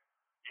area.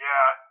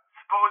 Yeah,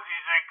 suppose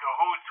he's in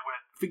cahoots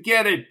with...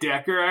 Forget it,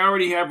 Decker. I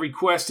already have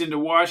requests into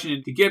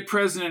Washington to get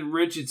President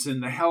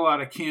Richardson the hell out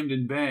of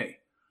Camden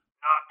Bay.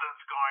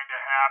 Nothing's going to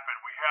happen.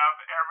 We have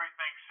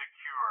everything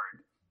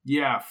secured.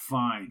 Yeah,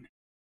 fine.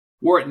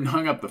 Wharton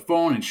hung up the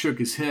phone and shook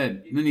his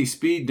head. Then he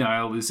speed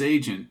dialed his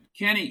agent.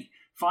 Kenny,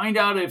 find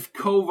out if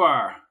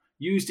Kovar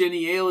used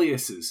any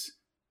aliases.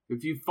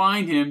 If you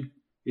find him,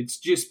 it's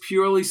just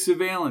purely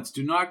surveillance.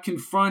 Do not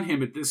confront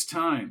him at this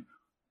time.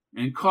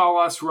 And call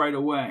us right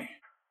away.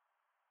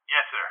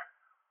 Yes, sir.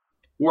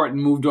 Wharton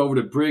moved over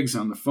to Briggs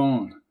on the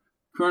phone.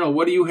 Colonel,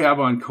 what do you have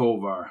on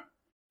Kovar?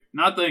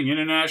 Nothing.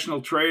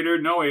 International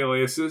trader, no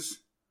aliases.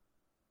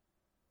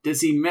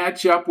 Does he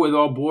match up with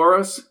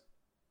Ouroboros?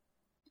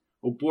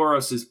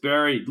 Ouroboros is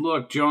buried.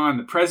 Look, John,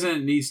 the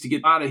president needs to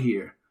get out of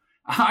here.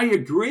 I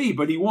agree,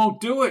 but he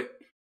won't do it.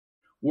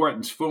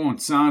 Wharton's phone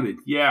sounded.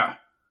 Yeah.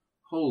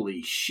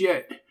 Holy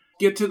shit.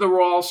 Get to the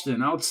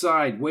Ralston,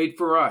 outside. Wait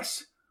for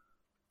us.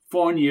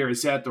 Fournier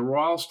is at the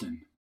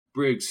Ralston.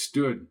 Briggs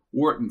stood.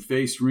 Wharton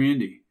faced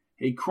Randy.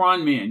 Hey,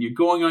 Kron Man, you're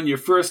going on your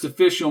first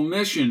official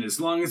mission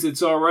as long as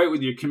it's all right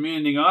with your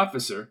commanding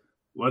officer.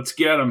 Let's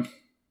get him.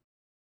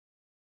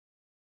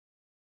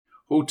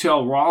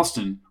 Hotel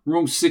Ralston,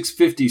 room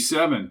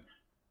 657,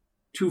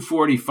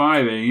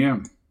 2:45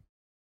 a.m.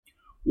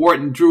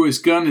 Wharton drew his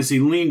gun as he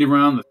leaned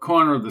around the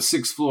corner of the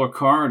 6th-floor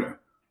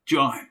corridor.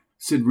 John,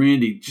 said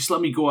Randy, just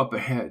let me go up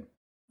ahead.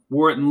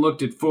 Wharton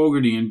looked at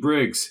Fogarty and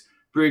Briggs.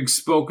 Briggs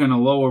spoke in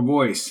a lower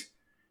voice.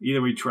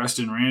 Either we trust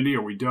in Randy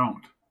or we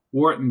don't.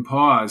 Wharton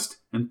paused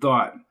and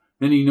thought.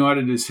 Then he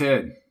nodded his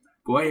head.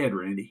 Go ahead,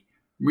 Randy.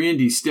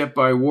 Randy stepped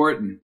by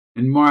Wharton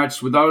and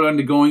marched without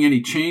undergoing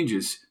any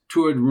changes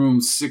toward room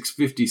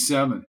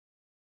 657.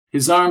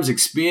 His arms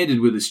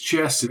expanded with his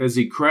chest as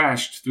he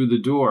crashed through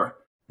the door.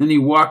 Then he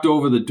walked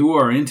over the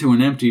door into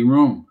an empty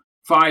room.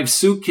 5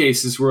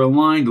 suitcases were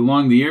aligned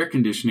along the air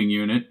conditioning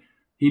unit.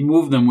 He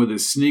moved them with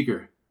his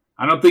sneaker.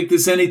 I don't think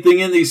there's anything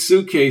in these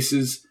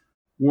suitcases.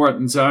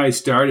 Wharton's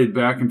eyes darted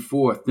back and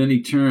forth. Then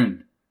he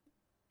turned.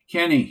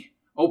 Kenny,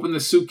 open the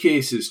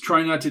suitcases.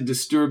 Try not to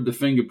disturb the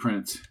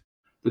fingerprints.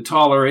 The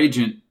taller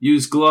agent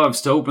used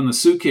gloves to open the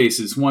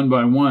suitcases one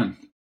by one.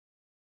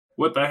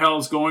 What the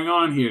hell's going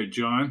on here,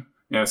 John?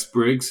 Asked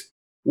Briggs.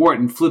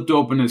 Wharton flipped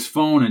open his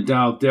phone and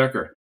dialed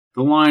Decker.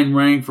 The line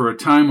rang for a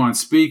time on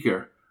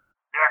speaker.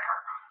 Decker.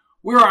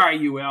 Where are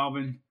you,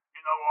 Alvin?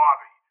 In the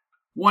lobby.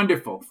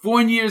 Wonderful.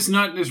 Fournier's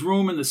not in his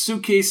room and the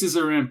suitcases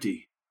are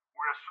empty.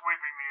 We're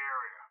sweeping the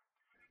area.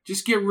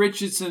 Just get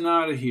Richardson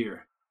out of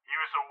here. He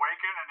was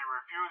awakened and he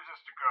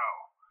refuses to go.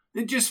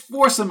 Then just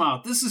force him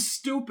out. This is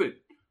stupid.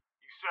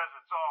 He says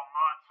it's all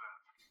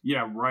nonsense.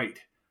 Yeah, right.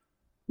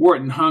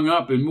 Wharton hung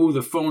up and moved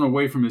the phone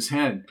away from his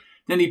head.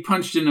 Then he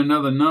punched in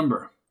another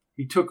number.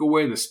 He took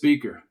away the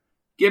speaker.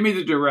 "Get me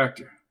the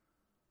director."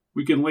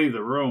 "We can leave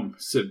the room,"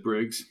 said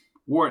Briggs.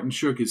 Wharton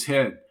shook his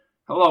head.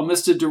 "Hello,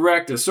 Mr.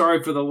 Director.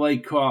 Sorry for the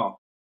late call.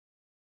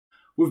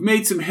 We've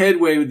made some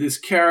headway with this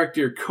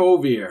character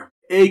Covier,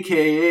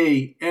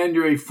 a.k.a.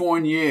 Andre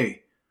Fournier.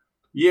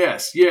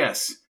 Yes.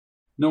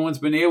 No one's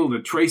been able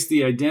to trace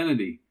the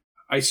identity.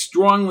 I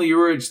strongly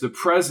urge the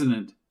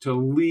president to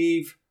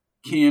leave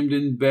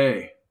Camden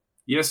Bay."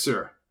 "Yes,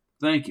 sir.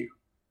 Thank you.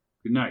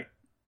 Good night."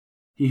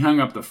 He hung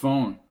up the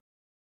phone.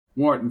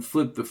 Wharton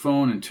flipped the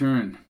phone and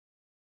turned.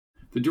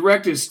 "The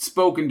director's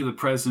spoken to the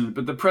president,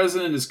 but the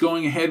president is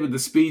going ahead with the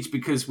speech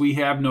because we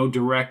have no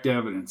direct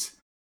evidence."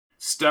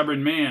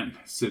 "Stubborn man,"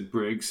 said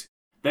Briggs.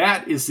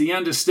 "That is the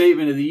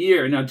understatement of the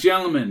year. Now,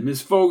 gentlemen,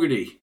 Miss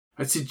Fogarty,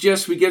 I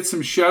suggest we get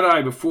some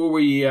shut-eye before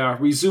we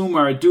resume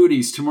our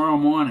duties tomorrow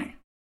morning."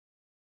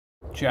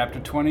 Chapter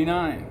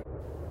 29.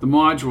 The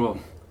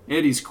Module,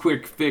 Eddie's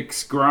Quick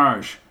Fix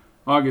Garage,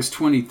 August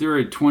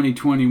 23rd,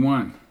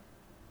 2021.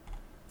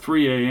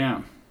 3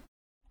 a.m.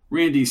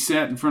 Randy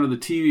sat in front of the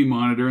TV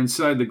monitor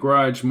inside the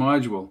garage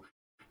module.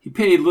 He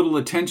paid little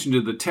attention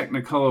to the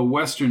Technicolor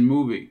Western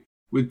movie.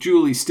 With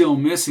Julie still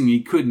missing,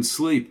 he couldn't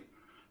sleep.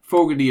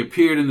 Fogarty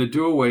appeared in the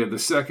doorway of the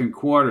second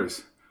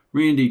quarters.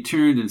 Randy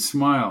turned and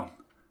smiled.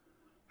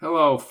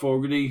 "Hello,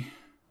 Fogarty."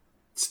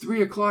 "It's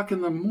 3 o'clock in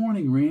the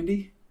morning,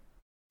 Randy."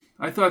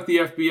 "I thought the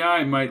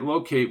FBI might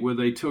locate where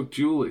they took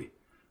Julie.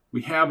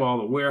 We have all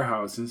the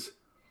warehouses."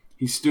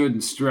 He stood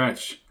and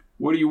stretched.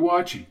 "What are you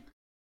watching?"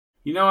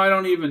 I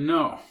don't even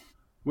know."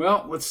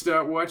 "Well, let's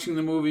start watching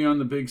the movie on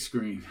the big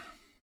screen."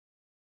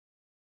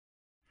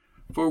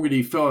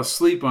 Fogarty fell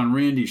asleep on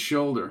Randy's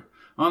shoulder.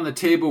 On the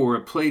table were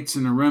plates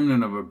and a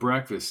remnant of a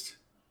breakfast.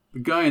 The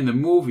guy in the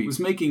movie was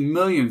making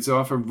millions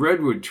off of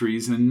redwood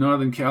trees in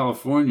Northern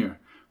California.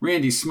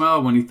 Randy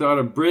smiled when he thought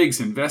of Briggs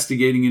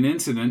investigating an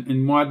incident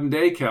in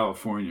modern-day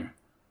California.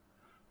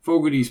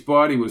 Fogarty's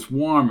body was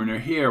warm and her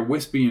hair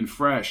wispy and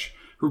fresh.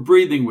 Her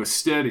breathing was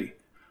steady.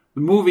 The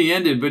movie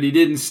ended, but he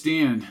didn't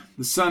stand.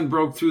 The sun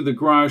broke through the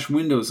garage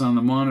windows on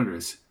the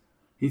monitors.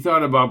 He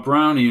thought about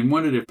Brownie and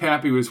wondered if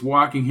Pappy was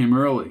walking him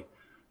early.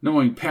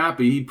 Knowing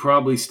Pappy, he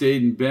probably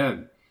stayed in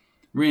bed.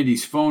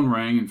 Randy's phone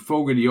rang and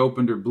Fogarty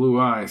opened her blue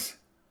eyes.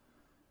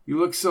 "You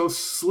look so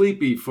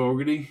sleepy,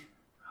 Fogarty."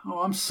 "Oh,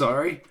 I'm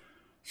sorry,"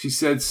 she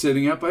said,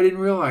 sitting up. "I didn't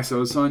realize I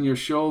was on your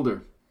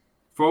shoulder."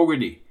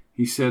 "Fogarty,"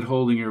 he said,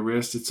 holding her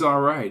wrist, "it's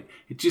all right.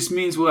 It just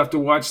means we'll have to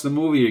watch the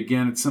movie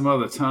again at some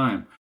other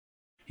time."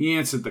 He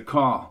answered the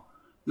call.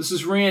 "This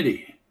is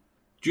Randy."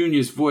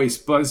 Junior's voice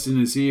buzzed in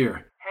his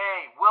ear.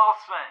 "Hey,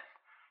 Wilson,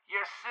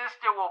 your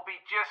sister will be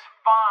just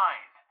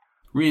fine."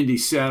 Randy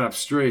sat up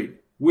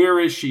straight. "Where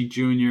is she,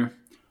 Junior?"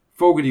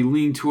 Fogarty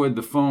leaned toward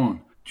the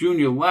phone.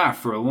 Junior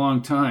laughed for a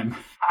long time.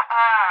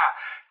 "Ha-ha!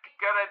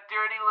 Got a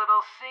dirty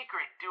little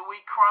secret, do we,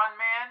 Kron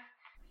Man?"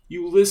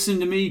 "You listen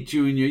to me,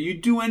 Junior. You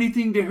do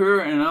anything to her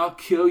and I'll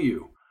kill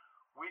you."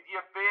 "With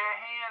your bare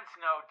hands,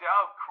 no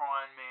doubt,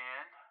 Kron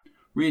Man."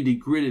 Randy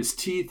grit his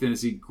teeth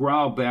as he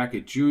growled back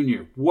at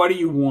Junior. "What do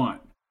you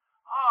want?"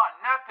 "Oh,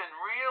 nothing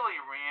really,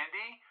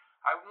 Randy.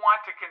 I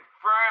want to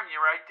confirm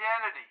your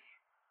identity."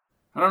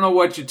 "I don't know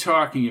what you're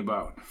talking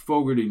about."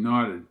 Fogarty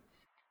nodded.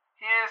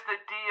 "Here's the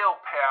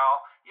deal,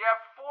 pal. You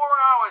have 4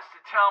 hours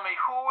to tell me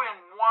who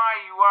and why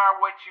you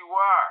are what you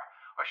are,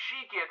 or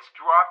she gets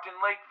dropped in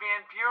Lake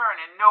Van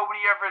Buren and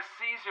nobody ever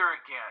sees her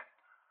again."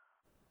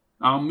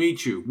 "I'll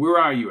meet you. Where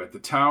are you, at the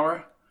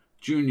tower?"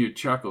 Junior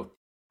chuckled.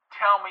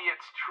 "Tell me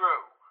it's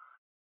true."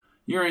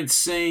 "You're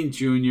insane,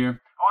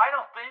 Junior." "Oh, I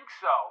don't think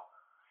so.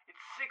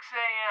 It's 6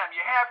 a.m.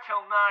 You have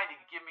till 9 to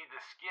give me the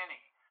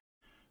skinny."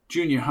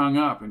 Junior hung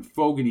up and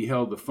Fogarty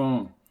held the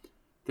phone.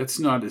 "That's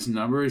not his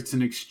number. It's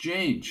an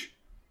exchange."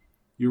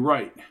 "You're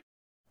right.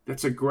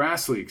 That's a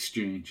Grassley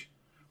exchange."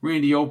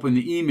 Randy opened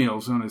the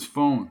emails on his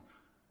phone.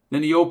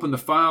 Then he opened the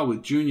file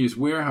with Junior's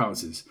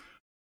warehouses.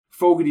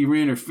 Fogarty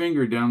ran her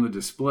finger down the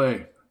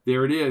display.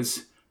 There it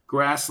is.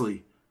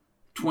 Grassley,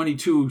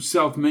 22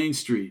 South Main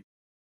Street.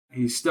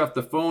 He stuffed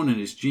the phone in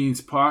his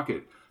jeans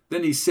pocket.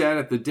 Then he sat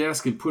at the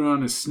desk and put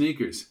on his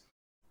sneakers.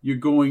 "You're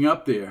going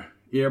up there.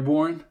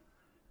 Airborne?"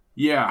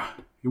 "Yeah,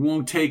 it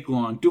won't take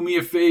long. Do me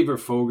a favor,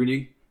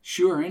 Fogarty."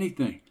 "Sure,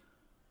 anything."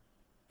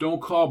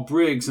 "Don't call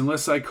Briggs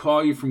unless I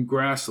call you from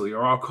Grassley,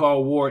 or I'll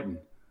call Wharton."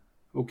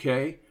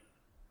 "Okay.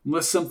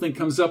 Unless something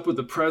comes up with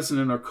the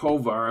president or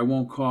Kovar, I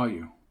won't call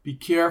you. Be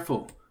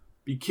careful.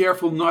 Be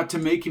careful not to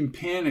make him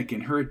panic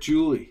and hurt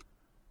Julie."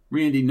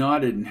 Randy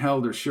nodded and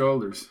held her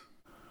shoulders.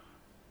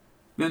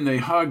 Then they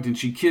hugged and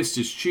she kissed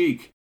his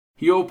cheek.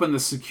 He opened the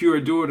secure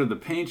door to the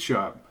paint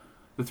shop.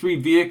 The 3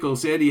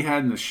 vehicles Eddie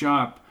had in the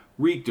shop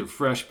reeked of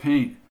fresh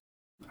paint.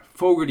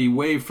 Fogarty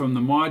waved from the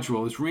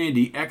module as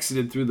Randy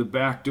exited through the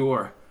back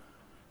door.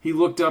 He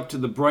looked up to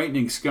the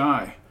brightening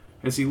sky.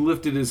 As he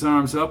lifted his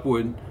arms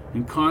upward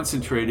and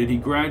concentrated, he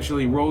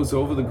gradually rose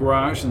over the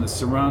garage and the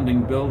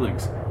surrounding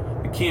buildings.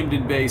 The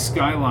Camden Bay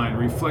skyline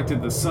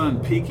reflected the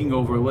sun peeking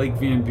over Lake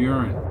Van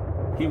Buren.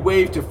 He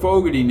waved to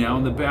Fogarty now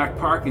in the back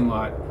parking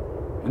lot.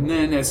 And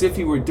then, as if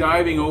he were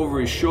diving over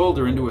his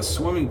shoulder into a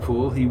swimming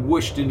pool, he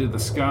whooshed into the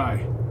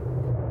sky.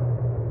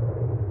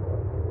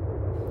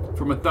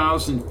 From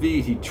 1,000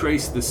 feet, he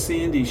traced the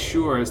sandy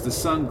shore as the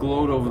sun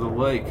glowed over the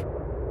lake.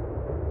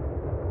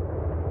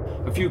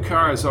 A few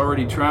cars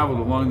already traveled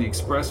along the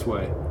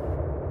expressway.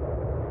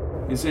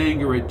 His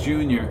anger at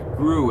Junior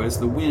grew as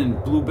the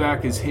wind blew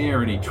back his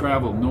hair and he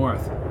traveled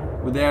north.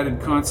 With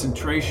added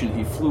concentration,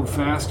 he flew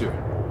faster.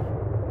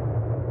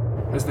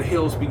 As the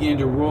hills began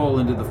to roll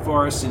into the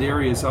forested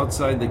areas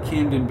outside the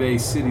Camden Bay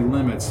city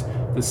limits,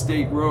 the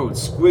state road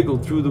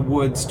squiggled through the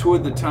woods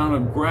toward the town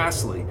of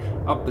Grassley,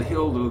 up the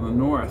hill to the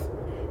north.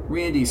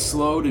 Randy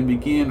slowed and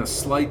began a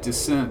slight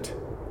descent.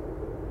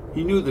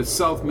 He knew that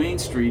South Main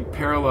Street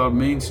paralleled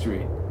Main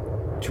Street.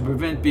 To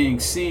prevent being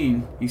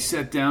seen, he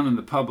sat down in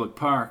the public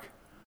park.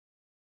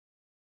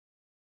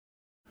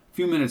 A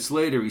few minutes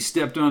later, he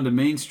stepped onto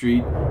Main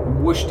Street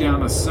and whooshed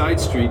down a side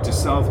street to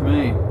South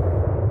Main.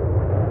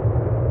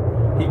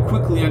 He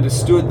quickly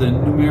understood the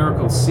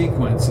numerical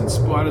sequence and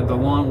spotted the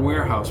long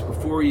warehouse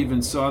before he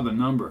even saw the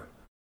number.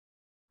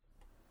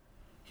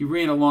 He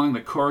ran along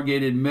the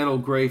corrugated metal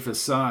gray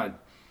facade.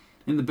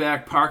 In the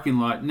back parking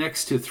lot,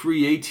 next to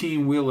 3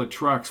 18-wheeler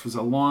trucks, was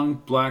a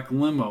long black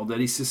limo that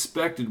he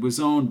suspected was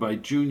owned by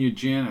Junior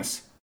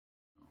Janus.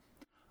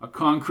 A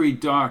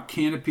concrete dock,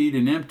 canopied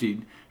and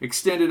emptied,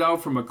 extended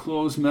out from a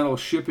closed metal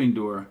shipping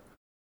door.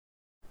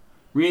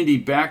 Randy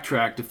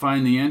backtracked to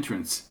find the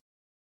entrance.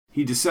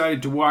 He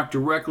decided to walk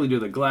directly to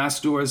the glass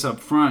doors up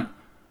front.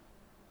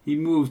 He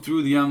moved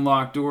through the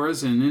unlocked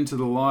doors and into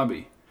the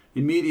lobby.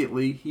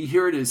 Immediately, he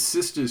heard his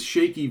sister's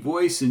shaky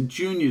voice and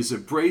Junior's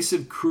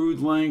abrasive, crude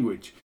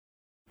language.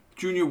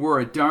 Junior wore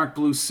a dark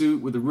blue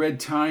suit with a red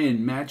tie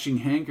and matching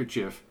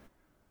handkerchief.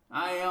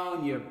 "I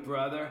own you,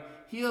 brother.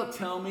 He'll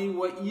tell me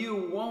what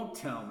you won't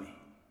tell me."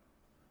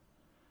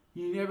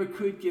 "You never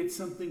could get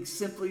something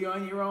simply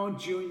on your own,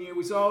 Junior. It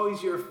was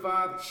always your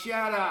father."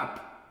 "Shut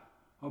up!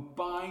 Or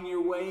buying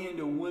your way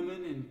into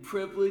women and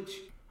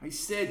privilege. I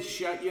said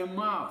shut your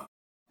mouth."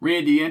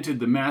 Randy entered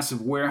the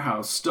massive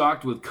warehouse,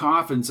 stocked with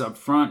coffins up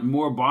front and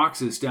more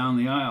boxes down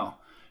the aisle.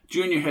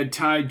 Junior had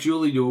tied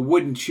Julie to a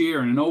wooden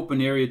chair in an open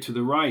area to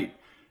the right.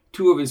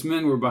 2 of his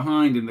men were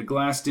behind in the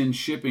glassed-in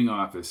shipping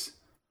office.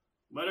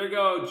 "Let her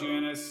go,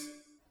 Janus."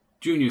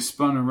 Junior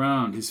spun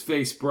around, his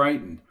face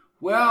brightened.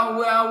 Well,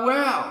 well,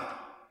 well.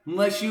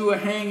 Unless you were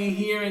hanging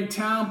here in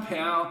town,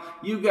 pal,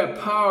 you got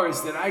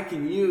powers that I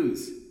can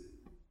use."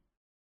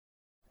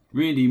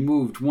 Randy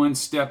moved one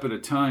step at a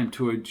time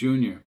toward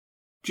Junior.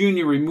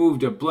 Junior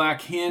removed a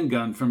black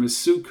handgun from his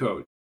suit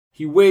coat.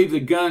 He waved the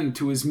gun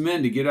to his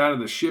men to get out of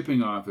the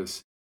shipping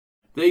office.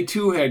 They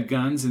too had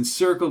guns and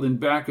circled in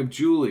back of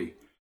Julie.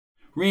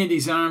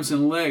 Randy's arms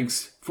and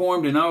legs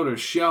formed an outer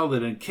shell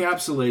that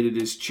encapsulated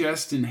his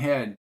chest and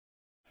head.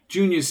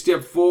 Junior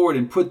stepped forward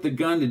and put the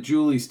gun to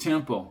Julie's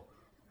temple.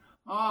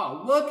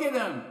 "Oh, look at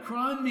him,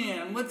 Kron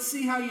Man. Let's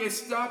see how you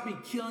stop me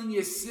killing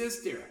your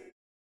sister."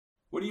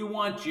 "What do you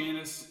want,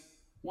 Janus?"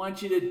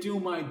 "Want you to do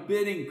my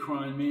bidding,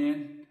 Kron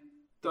Man."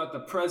 "Thought the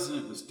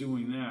president was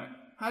doing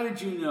that." "How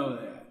did you know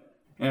that?"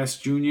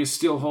 asked Junior,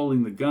 still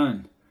holding the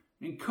gun.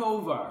 "And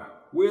Kovar,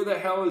 where the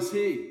hell is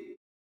he?"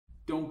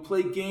 "Don't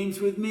play games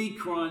with me,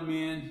 Kron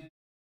Man."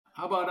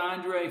 "How about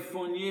Andre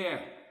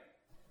Fournier?"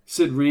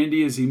 said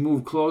Randy as he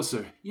moved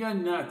closer. "You're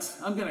nuts.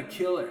 I'm going to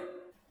kill her."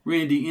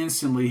 Randy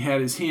instantly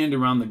had his hand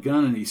around the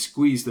gun and he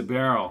squeezed the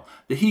barrel.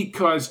 The heat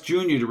caused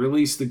Junior to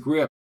release the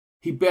grip.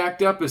 He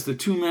backed up as the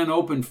 2 men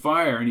opened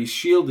fire and he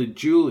shielded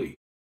Julie.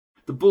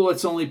 The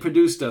bullets only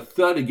produced a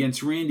thud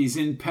against Randy's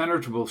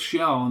impenetrable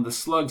shell and the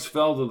slugs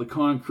fell to the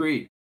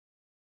concrete.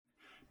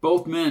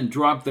 Both men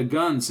dropped the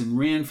guns and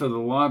ran for the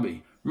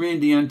lobby.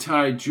 Randy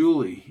untied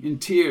Julie. In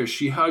tears,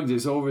 she hugged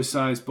his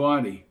oversized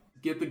body.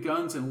 "Get the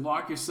guns and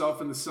lock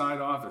yourself in the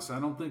side office. I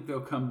don't think they'll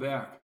come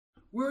back."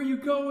 "Where are you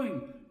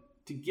going?"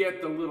 "To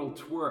get the little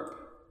twerp."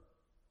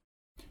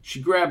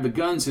 She grabbed the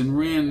guns and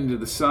ran into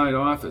the side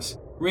office.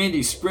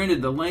 Randy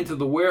sprinted the length of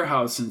the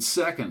warehouse in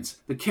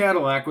seconds. The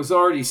Cadillac was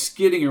already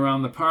skidding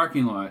around the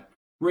parking lot.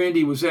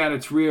 Randy was at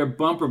its rear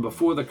bumper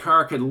before the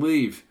car could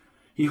leave.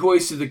 He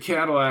hoisted the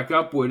Cadillac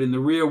upward and the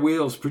rear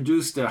wheels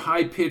produced a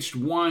high-pitched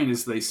whine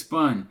as they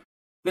spun.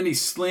 Then he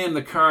slammed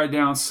the car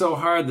down so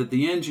hard that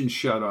the engine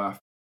shut off.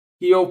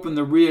 He opened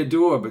the rear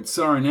door but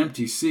saw an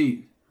empty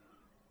seat.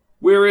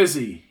 "Where is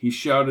he?" he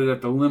shouted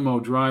at the limo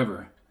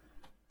driver.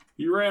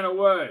 "He ran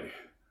away."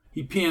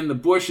 He panned the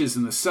bushes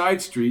in the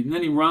side street, and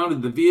then he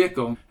rounded the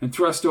vehicle and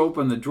thrust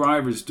open the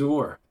driver's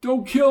door.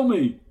 "Don't kill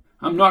me."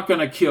 "I'm not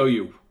going to kill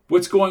you.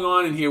 What's going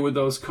on in here with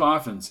those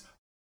coffins?"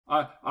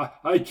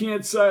 I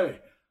can't say."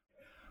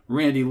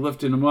 Randy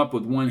lifted him up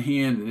with one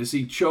hand, and as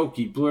he choked,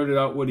 he blurted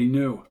out what he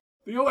knew.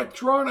 "The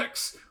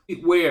electronics."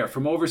 "Where?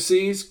 From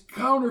overseas?"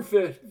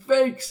 "Counterfeit.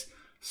 Fakes.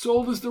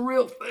 Sold as the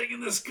real thing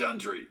in this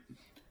country."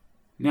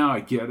 "Now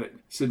I get it,"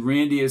 said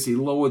Randy as he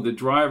lowered the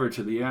driver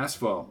to the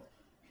asphalt.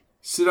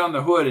 "Sit on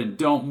the hood and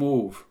don't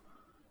move."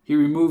 He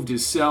removed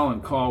his cell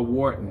and called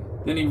Wharton.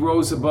 Then he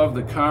rose above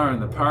the car in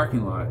the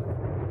parking lot.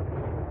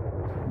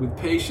 With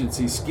patience,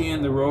 he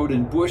scanned the road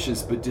and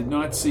bushes, but did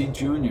not see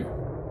Junior.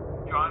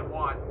 John,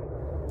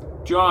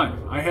 what?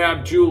 John, I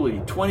have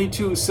Julie,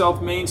 22 South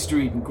Main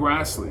Street in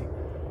Grassley.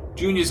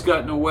 Junior's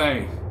gotten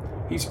away.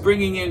 He's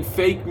bringing in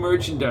fake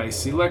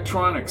merchandise,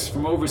 electronics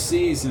from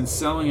overseas and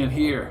selling it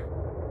here.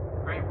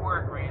 Great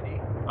work, Randy.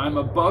 I'm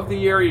above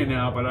the area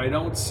now, but I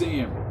don't see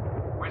him.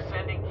 We're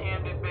sending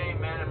Camden Bay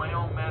men and my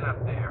own men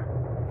up there.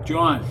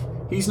 John,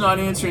 he's not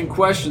answering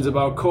questions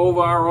about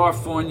Kovar or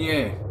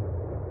Fournier.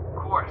 Of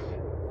course.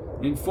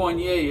 And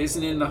Fournier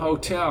isn't in the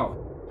hotel.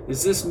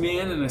 Is this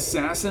man an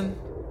assassin?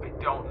 I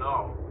don't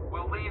know.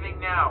 We're leaving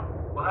now.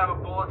 We'll have a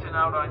bulletin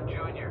out on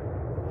Junior.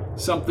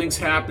 Something's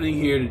happening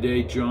here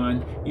today,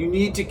 John. You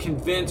need to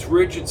convince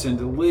Richardson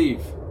to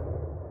leave.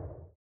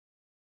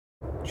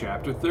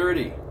 Chapter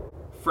 30.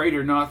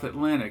 Freighter North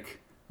Atlantic,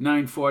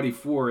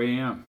 9:44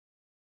 a.m.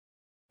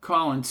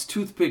 Collins,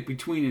 toothpick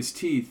between his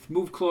teeth,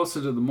 moved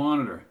closer to the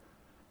monitor.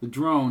 The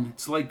drone,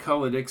 its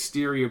light-colored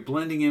exterior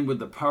blending in with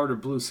the powder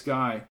blue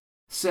sky,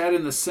 sat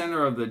in the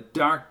center of the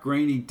dark,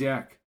 grainy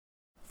deck.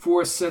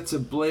 4 sets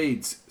of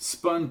blades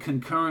spun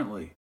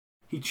concurrently.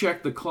 He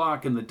checked the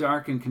clock in the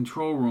darkened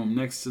control room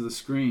next to the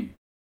screen.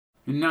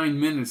 In 9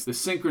 minutes, the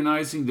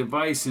synchronizing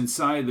device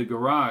inside the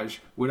garage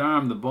would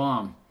arm the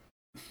bomb.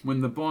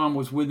 When the bomb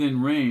was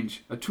within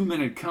range, a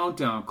 2-minute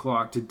countdown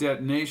clock to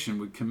detonation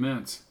would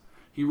commence.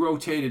 He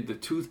rotated the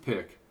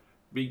toothpick.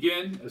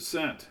 Begin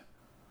ascent.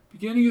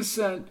 Beginning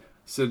ascent,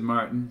 said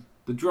Martin.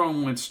 The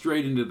drone went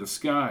straight into the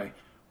sky.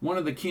 One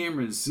of the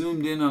cameras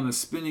zoomed in on the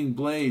spinning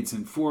blades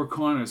in 4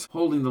 corners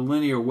holding the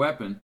linear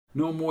weapon,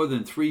 no more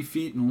than 3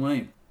 feet in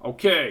length.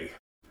 Okay,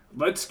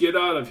 let's get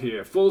out of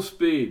here. Full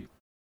speed.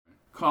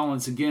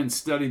 Collins again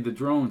studied the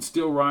drone,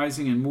 still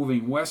rising and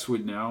moving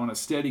westward now on a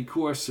steady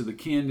course to the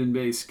Camden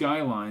Bay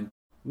skyline.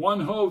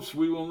 One hopes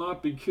we will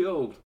not be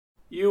killed.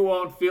 You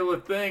won't feel a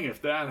thing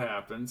if that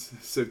happens,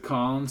 said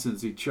Collins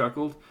as he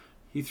chuckled.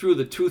 He threw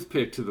the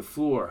toothpick to the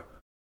floor.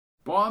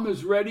 Bomb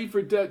is ready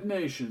for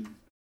detonation.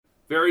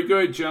 Very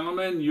good,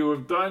 gentlemen. You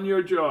have done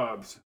your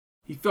jobs.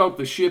 He felt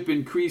the ship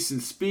increase in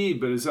speed,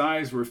 but his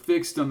eyes were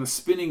fixed on the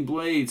spinning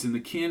blades and the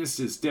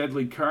canister's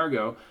deadly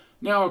cargo,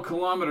 now a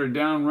kilometer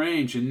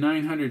downrange and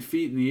 900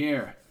 feet in the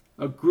air.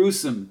 A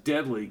gruesome,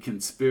 deadly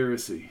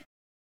conspiracy.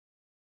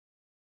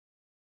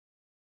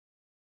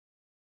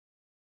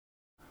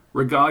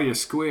 Regalia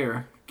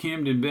Square,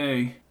 Camden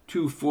Bay,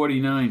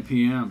 2:49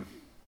 p.m.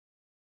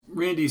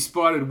 Randy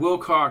spotted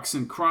Wilcox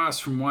and Cross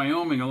from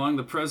Wyoming along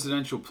the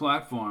presidential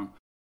platform.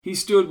 He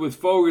stood with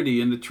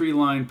Fogarty in the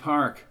tree-lined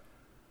park.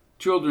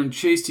 Children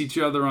chased each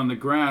other on the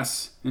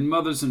grass, and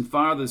mothers and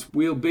fathers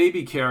wheeled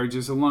baby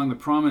carriages along the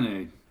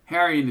promenade.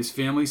 Harry and his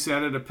family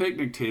sat at a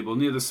picnic table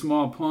near the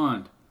small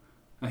pond.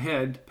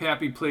 Ahead,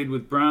 Pappy played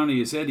with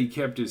Brownie as Eddie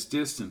kept his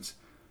distance.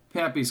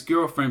 Pappy's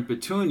girlfriend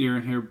Petunia,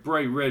 in her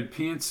bright red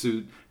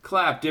pantsuit,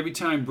 clapped every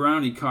time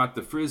Brownie caught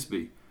the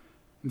frisbee.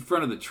 In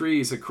front of the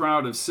trees, a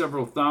crowd of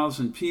several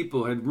thousand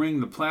people had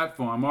ringed the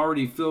platform,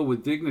 already filled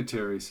with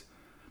dignitaries.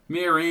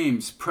 Mayor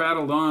Ames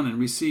prattled on and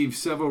received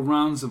several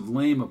rounds of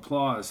lame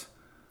applause.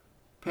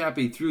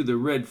 Pappy threw the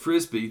red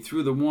frisbee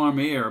through the warm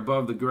air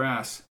above the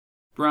grass.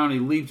 Brownie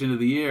leaped into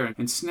the air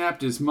and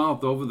snapped his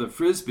mouth over the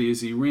frisbee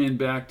as he ran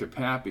back to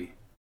Pappy.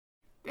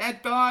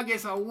 That dog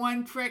is a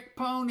one-trick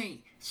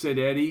pony, said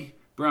Eddie.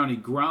 Brownie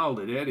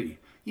growled at Eddie.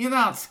 You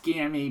don't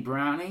scare me,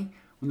 Brownie.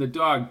 When the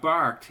dog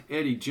barked,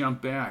 Eddie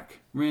jumped back.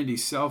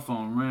 Randy's cell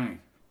phone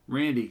rang.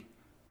 Randy.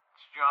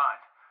 It's John.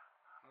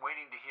 I'm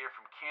waiting to hear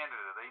from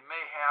Canada. They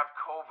may have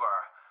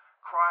Kovar.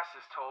 Cross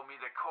has told me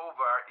that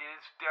Kovar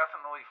is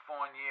definitely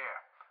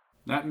Fournier.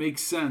 That makes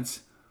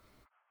sense.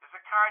 There's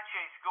a car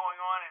chase going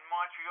on in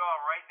Montreal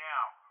right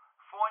now.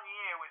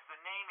 Fournier was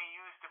the name he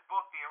used to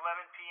book the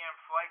 11 p.m.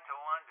 flight to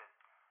London.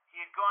 He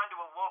had gone to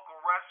a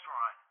local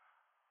restaurant.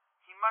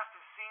 He must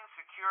have seen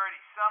security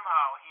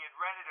somehow. He had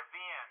rented a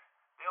van.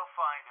 They'll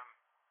find him.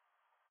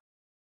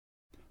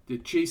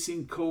 They're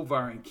chasing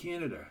Kovar in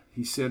Canada,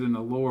 he said in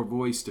a lower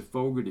voice to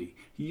Fogarty.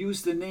 He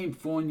used the name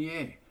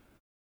Fournier.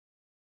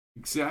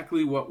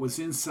 Exactly what was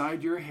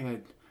inside your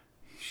head,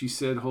 she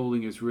said,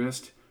 holding his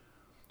wrist.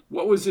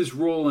 What was his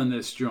role in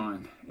this,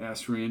 John?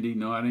 Asked Randy,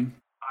 nodding.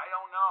 I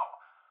don't know.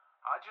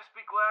 I'll just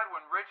be glad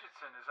when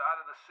Richardson is out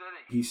of the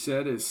city, he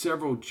said as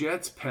several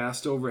jets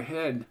passed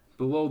overhead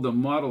below the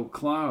mottled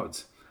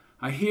clouds.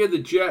 I hear the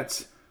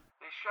jets.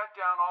 They shut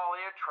down all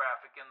air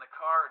traffic in the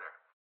corridor.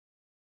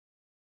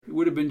 It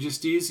would have been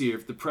just easier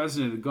if the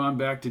president had gone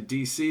back to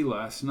D.C.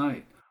 last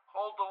night.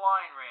 Hold the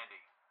line,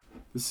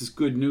 Randy. This is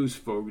good news,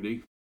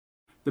 Fogarty.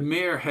 The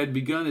mayor had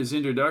begun his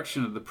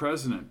introduction of the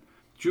president.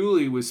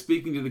 Julie was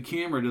speaking to the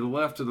camera to the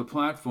left of the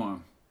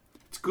platform.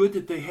 It's good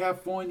that they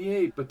have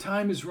Fournier, but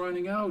time is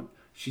running out,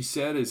 she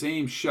said as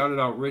Ames shouted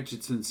out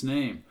Richardson's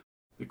name.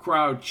 The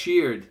crowd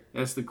cheered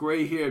as the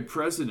gray-haired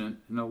president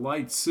in a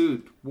light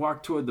suit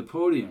walked toward the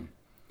podium.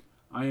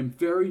 I am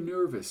very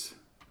nervous.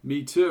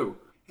 Me too.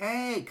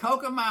 Hey,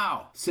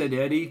 Kokomo, said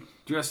Eddie,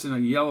 dressed in a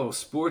yellow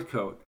sport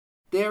coat.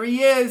 There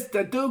he is,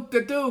 the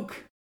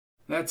Duke.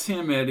 That's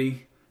him,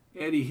 Eddie.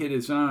 Eddie hit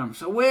his arm.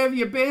 So where have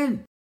you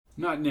been?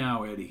 Not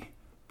now, Eddie.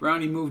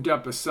 Brownie moved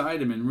up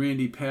beside him and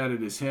Randy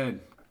patted his head.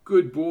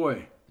 Good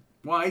boy.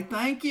 Why,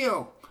 thank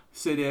you,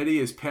 said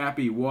Eddie as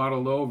Pappy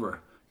waddled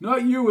over.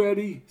 Not you,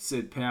 Eddie,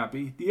 said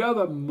Pappy. The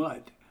other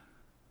mutt.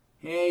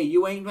 Hey,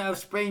 you ain't no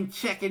spring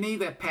chicken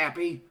either,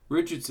 Pappy.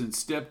 Richardson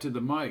stepped to the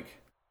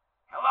mic.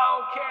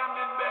 Hello,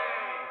 Camden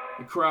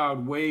Bay. The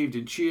crowd waved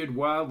and cheered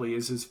wildly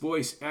as his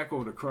voice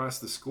echoed across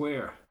the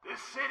square. This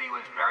city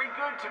was very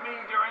good to me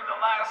during the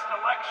last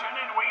election,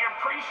 and we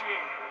appreciate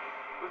it.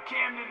 With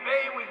Camden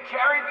Bay, we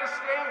carried the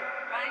state.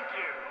 Thank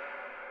you.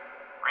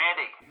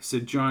 Randy,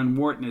 said John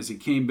Wharton as he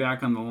came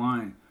back on the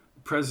line.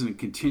 The president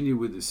continued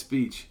with his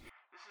speech.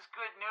 This is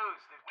good news.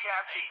 They've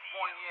captured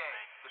Fournier.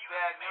 The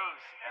bad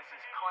news is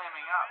he's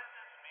clamming up.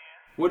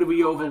 What did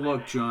we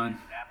overlook, John?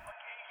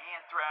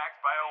 Anthrax,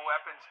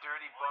 bioweapons,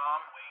 dirty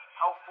bomb.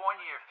 How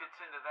Fournier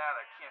fits into that,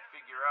 I can't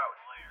figure out.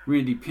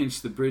 Randy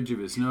pinched the bridge of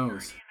his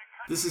nose.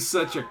 This is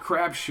such a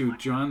crapshoot,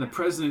 John. The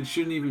president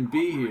shouldn't even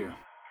be here.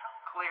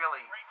 Clearly,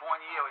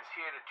 Fournier was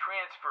here to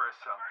transfer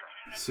something,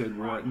 said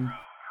Wharton.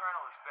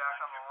 Colonel is back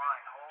on the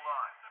line. Hold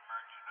on.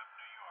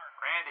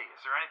 Randy,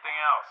 is there anything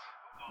else?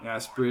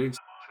 Asked Briggs.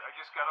 I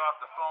just got off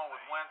the phone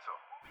with Wenzel.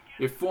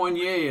 If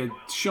Fournier had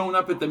shown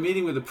up at the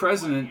meeting with the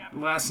president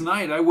last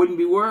night, I wouldn't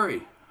be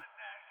worried.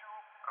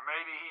 Or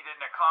maybe he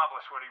didn't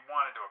accomplish what he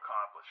wanted to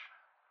accomplish.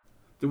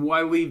 Then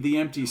why leave the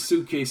empty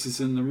suitcases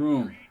in the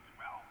room?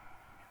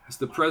 As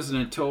the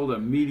president told a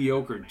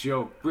mediocre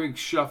joke, Briggs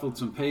shuffled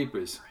some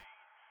papers.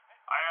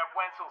 I have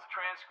Wenzel's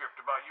transcript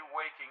about you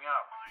waking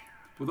up.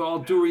 With all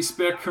due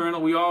respect,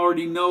 Colonel, we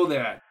already know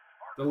that.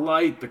 The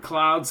light, the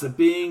clouds, the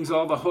beings,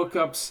 all the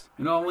hookups,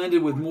 and all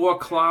ended with more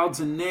clouds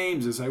and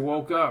names as I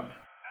woke up.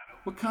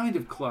 What kind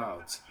of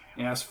clouds?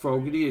 Asked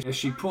Fogarty as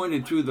she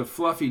pointed through the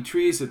fluffy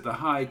trees at the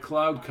high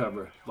cloud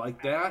cover.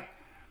 Like that?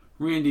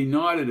 Randy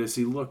nodded as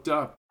he looked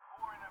up.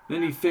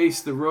 Then he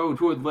faced the road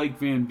toward Lake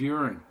Van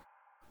Buren.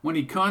 When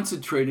he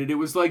concentrated, it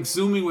was like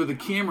zooming with a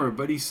camera,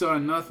 but he saw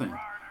nothing.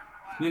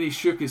 Then he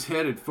shook his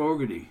head at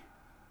Fogarty.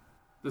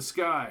 The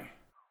sky.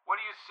 What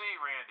do you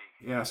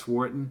see, Randy? Asked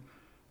Wharton.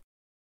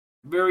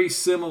 Very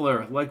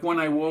similar, like when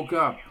I woke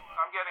up.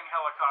 I'm getting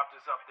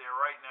helicopters up there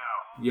right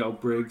now, yelled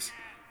Briggs.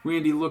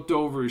 Randy looked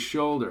over his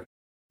shoulder.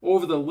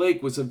 Over the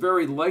lake was a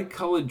very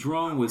light-colored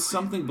drone with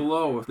something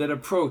below that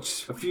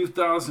approached a few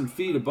thousand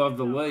feet above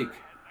the lake.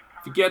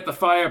 Forget the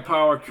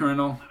firepower,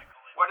 Colonel.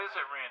 What is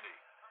it, Randy?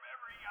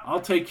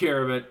 I'll take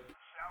care of it.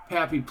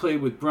 Pappy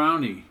played with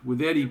Brownie,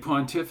 with Eddie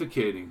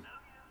pontificating.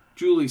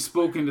 Julie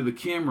spoke into the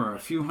camera a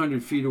few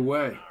hundred feet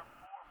away.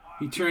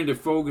 He turned to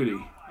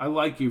Fogarty. I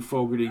like you,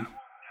 Fogarty.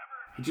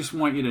 I just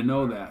want you to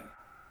know that.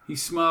 He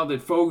smiled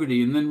at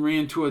Fogarty and then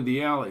ran toward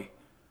the alley.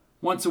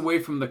 Once away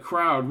from the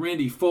crowd,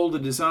 Randy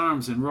folded his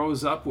arms and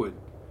rose upward.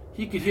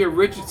 He could hear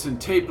Richardson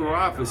taper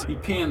off as he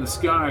panned the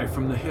sky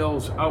from the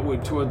hills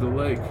outward toward the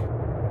lake.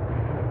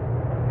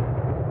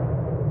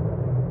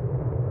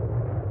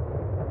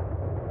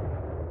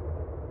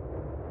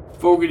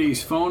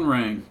 Fogarty's phone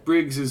rang.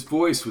 Briggs's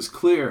voice was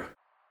clear.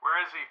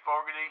 Where is he,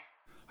 Fogarty?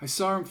 I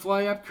saw him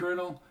fly up,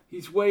 Colonel.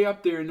 He's way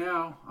up there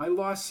now. I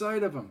lost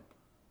sight of him.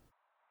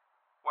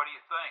 What do you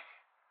think?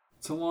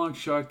 It's a long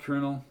shot,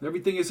 Colonel.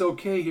 Everything is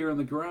okay here on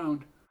the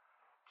ground.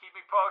 Keep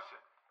me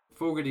posted.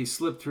 Fogarty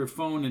slipped her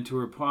phone into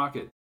her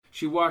pocket.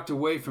 She walked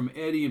away from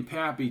Eddie and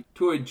Pappy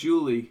toward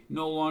Julie,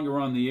 no longer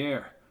on the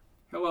air.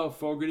 Hello,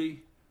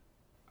 Fogarty.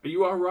 Are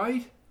you all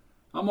right?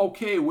 I'm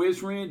okay.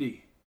 Where's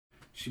Randy?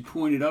 She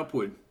pointed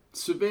upward.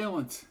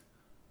 Surveillance.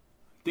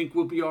 Think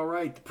we'll be all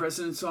right. The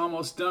president's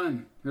almost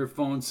done. Her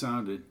phone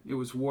sounded. It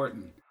was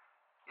Wharton.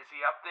 Is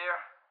he up there?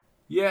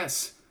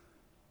 Yes.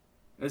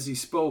 As he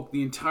spoke,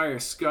 the entire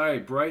sky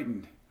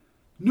brightened.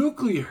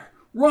 Nuclear!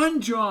 Run,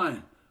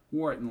 John!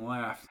 Wharton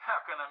laughed. How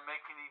can it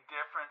make any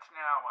difference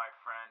now, my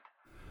friend?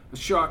 A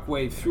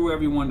shockwave threw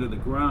everyone to the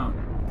ground.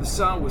 The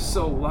sound was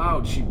so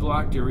loud she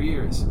blocked her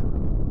ears.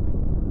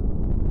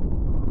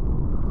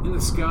 In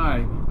the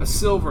sky, a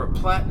silver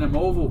platinum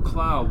oval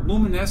cloud,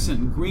 luminescent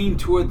and green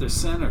toward the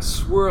center,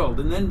 swirled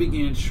and then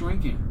began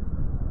shrinking.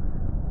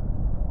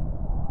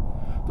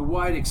 The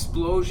wide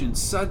explosion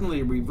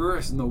suddenly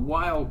reversed and the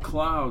wild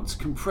clouds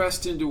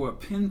compressed into a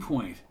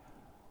pinpoint.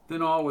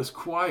 Then all was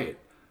quiet.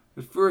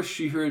 At first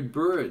she heard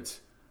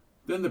birds.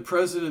 Then the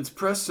president's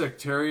press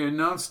secretary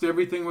announced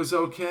everything was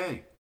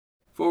okay.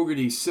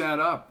 Fogarty sat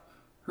up.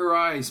 Her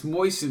eyes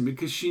moistened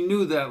because she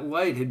knew that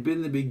light had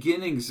been the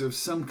beginnings of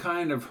some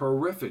kind of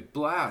horrific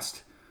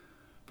blast.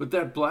 But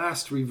that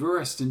blast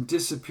reversed and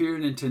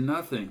disappeared into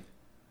nothing,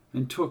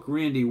 and took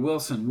Randy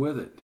Wilson with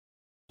it.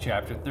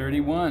 Chapter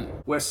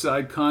 31. West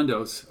Side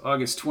Condos,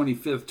 August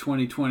 25th,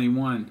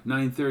 2021,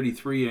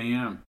 9:33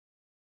 a.m.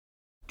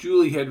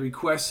 Julie had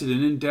requested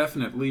an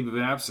indefinite leave of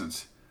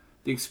absence.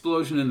 The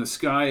explosion in the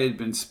sky had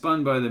been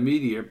spun by the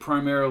media,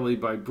 primarily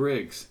by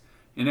Briggs,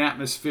 an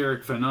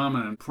atmospheric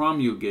phenomenon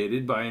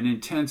promulgated by an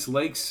intense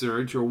lake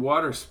surge or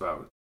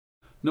waterspout.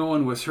 No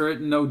one was hurt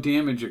and no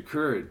damage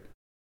occurred,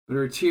 but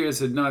her tears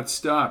had not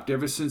stopped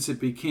ever since it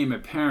became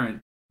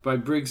apparent by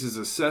Briggs's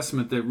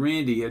assessment that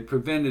Randy had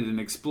prevented an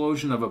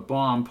explosion of a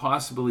bomb,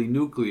 possibly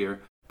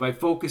nuclear, by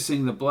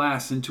focusing the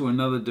blast into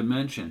another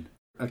dimension.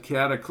 A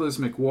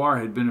cataclysmic war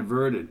had been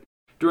averted.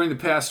 During the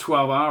past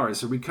 12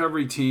 hours, a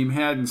recovery team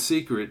had, in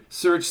secret,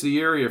 searched the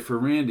area for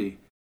Randy.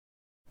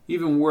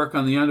 Even work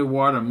on the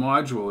underwater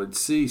module had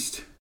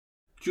ceased.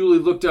 Julie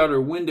looked out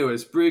her window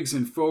as Briggs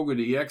and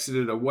Fogarty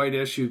exited a white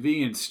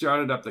SUV and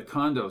started up the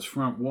condo's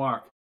front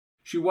walk.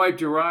 She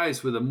wiped her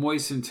eyes with a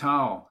moistened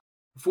towel.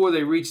 Before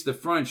they reached the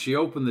front, she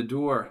opened the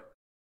door.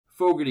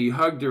 Fogarty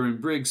hugged her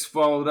and Briggs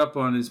followed up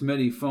on his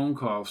many phone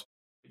calls.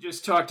 "I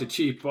just talked to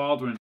Chief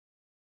Baldwin.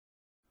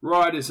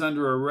 Rod is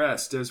under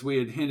arrest, as we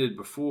had hinted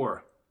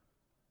before."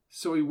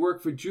 "So he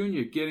worked for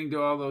Junior, getting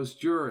to all those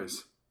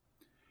jurors."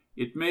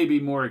 "It may be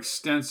more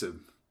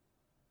extensive."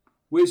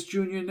 "Where's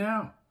Junior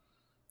now?"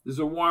 "There's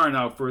a warrant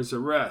out for his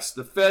arrest.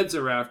 The feds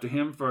are after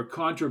him for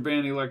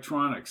contraband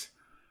electronics.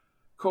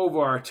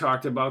 Kovar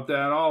talked about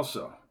that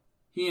also.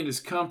 He and his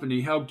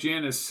company helped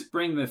Janus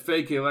bring the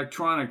fake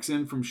electronics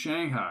in from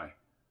Shanghai.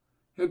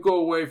 He'll go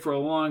away for a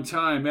long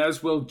time,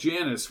 as will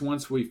Janus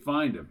once we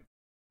find him.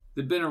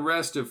 There've been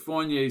arrests of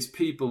Fournier's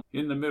people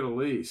in the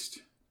Middle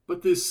East."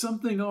 "But there's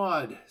something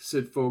odd,"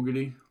 said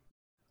Fogarty.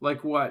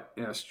 "Like what?"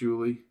 asked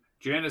Julie.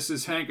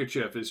 "Janus's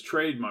handkerchief, his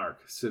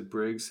trademark," said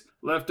Briggs,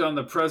 "left on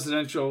the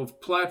presidential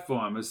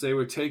platform as they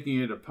were taking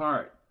it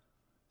apart."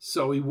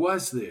 "So he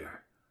was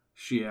there?"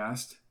 she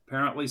asked.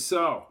 "Apparently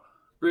so."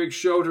 Briggs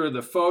showed her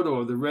the photo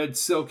of the red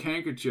silk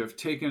handkerchief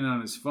taken on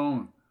his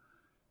phone.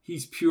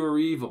 "He's pure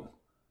evil."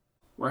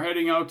 "We're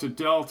heading out to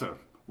Delta.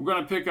 We're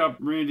going to pick up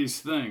Randy's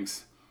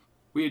things.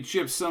 We had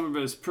shipped some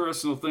of his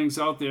personal things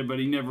out there, but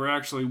he never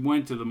actually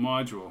went to the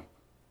module.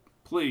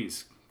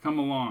 Please, come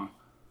along."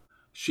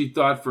 She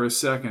thought for a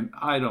second.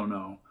 "I don't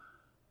know.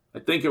 I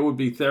think it would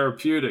be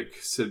therapeutic,"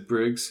 said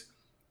Briggs.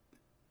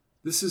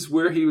 "This is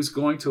where he was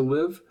going to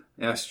live?"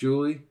 asked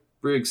Julie.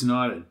 Briggs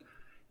nodded.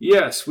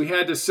 "Yes, we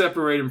had to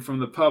separate him from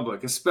the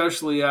public,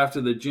 especially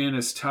after the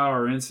Janus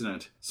Tower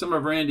incident. Some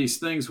of Randy's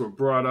things were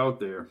brought out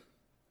there."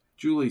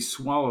 Julie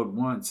swallowed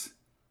once.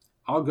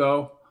 "I'll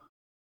go."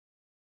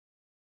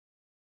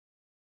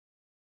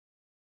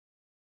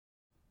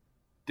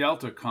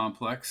 Delta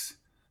Complex,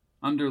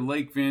 under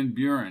Lake Van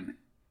Buren,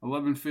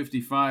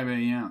 11:55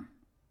 a.m.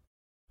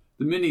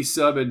 The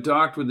mini-sub had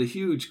docked with a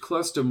huge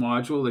cluster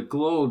module that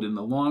glowed in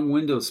the long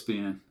window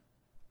span.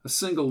 A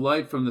single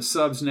light from the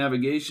sub's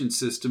navigation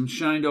system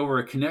shined over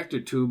a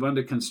connector tube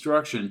under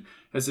construction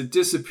as it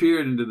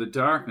disappeared into the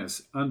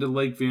darkness under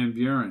Lake Van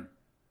Buren.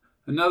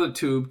 Another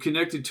tube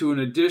connected to an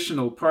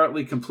additional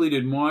partly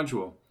completed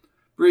module.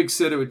 Briggs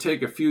said it would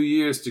take a few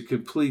years to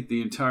complete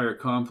the entire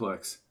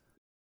complex.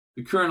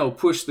 The colonel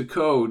pushed the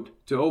code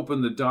to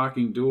open the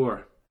docking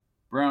door.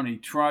 Brownie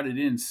trotted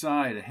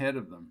inside ahead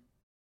of them.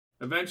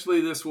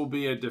 "Eventually this will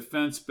be a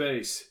defense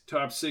base,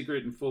 top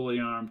secret and fully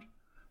armed,"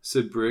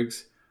 said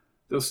Briggs.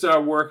 "They'll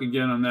start work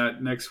again on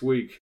that next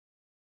week."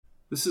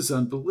 "This is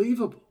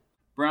unbelievable."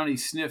 Brownie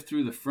sniffed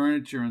through the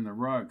furniture and the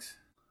rugs.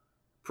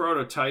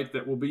 "Prototype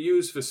that will be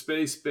used for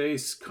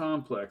space-based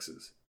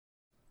complexes."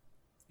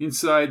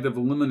 Inside the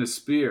voluminous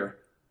sphere,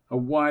 a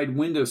wide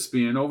window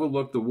span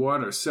overlooked the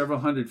water several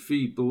hundred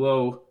feet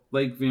below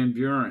Lake Van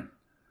Buren.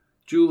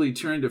 Julie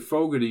turned to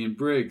Fogarty and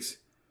Briggs.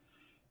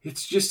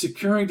 "It's just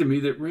occurring to me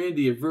that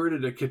Randy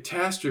averted a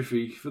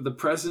catastrophe for the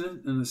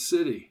president and the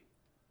city."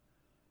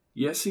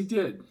 "Yes, he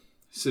did,"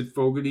 said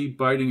Fogarty,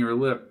 biting her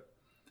lip.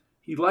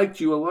 "He liked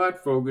you a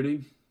lot,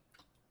 Fogarty."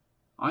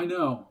 "I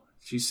know,"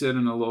 she said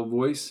in a low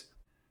voice.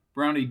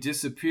 Brownie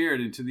disappeared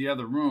into the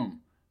other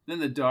room. Then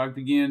the dog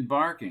began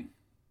barking.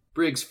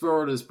 Briggs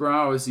furrowed his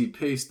brow as he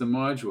paced the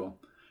module.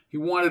 He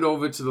wandered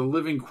over to the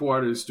living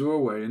quarters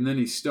doorway, and then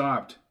he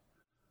stopped.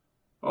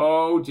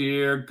 "Oh,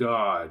 dear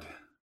God."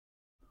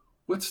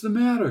 "What's the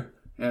matter?"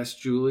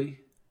 asked Julie.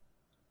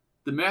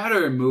 "The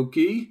matter,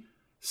 Mookie,"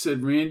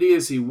 said Randy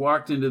as he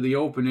walked into the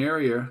open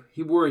area.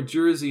 He wore a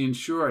jersey and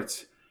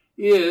shorts.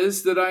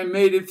 "Is that I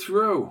made it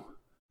through."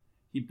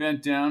 He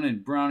bent down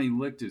and Brownie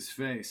licked his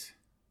face.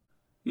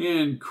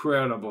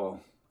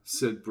 "Incredible,"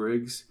 said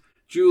Briggs.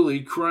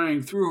 Julie,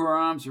 crying, threw her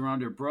arms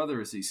around her brother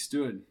as he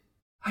stood.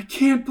 "I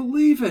can't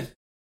believe it."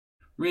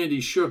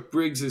 Randy shook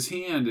Briggs's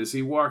hand as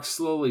he walked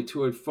slowly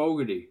toward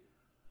Fogarty.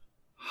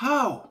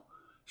 "How?"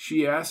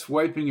 she asked,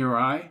 wiping her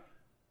eye.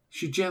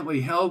 She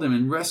gently held him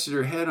and rested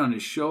her head on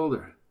his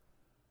shoulder.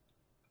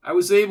 "I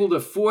was able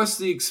to force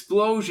the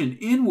explosion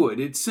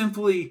inward. It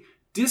simply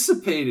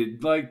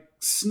dissipated like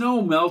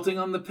snow melting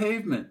on the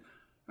pavement.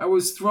 I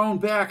was thrown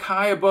back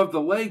high above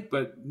the lake,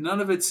 but none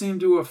of it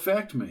seemed to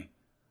affect me."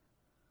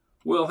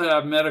 "We'll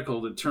have medical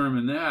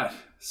determine that,"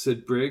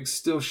 said Briggs,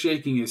 still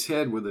shaking his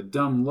head with a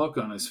dumb look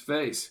on his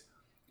face.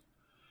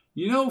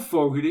 "You know,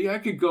 Fogarty, I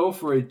could go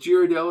for a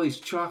Ghirardelli's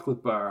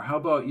chocolate bar. How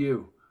about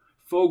you?"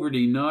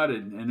 Fogarty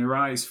nodded, and her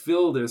eyes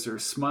filled as her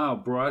smile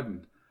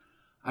broadened.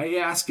 "I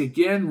ask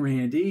again,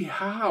 Randy,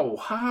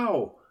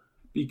 how?"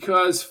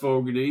 "Because,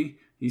 Fogarty,"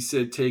 he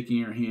said,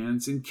 taking her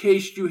hands, "in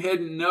case you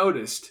hadn't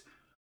noticed,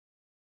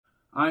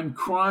 I'm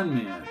Kron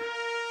Man."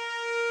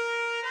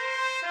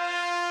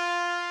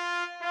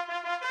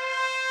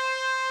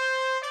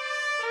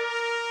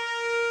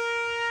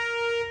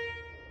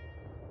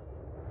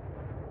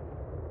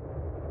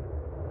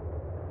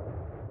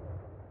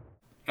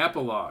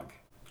 Epilogue.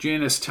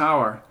 Janus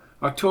Tower,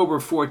 October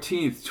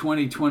 14th,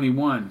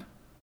 2021.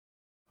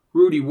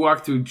 Rudy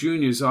walked through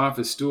Junior's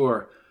office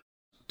door.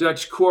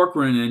 Dutch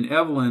Corcoran and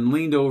Evelyn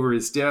leaned over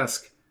his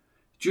desk.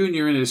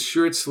 Junior, in his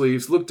shirt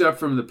sleeves, looked up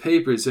from the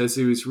papers as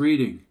he was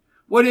reading.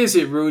 "What is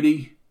it,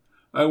 Rudy?"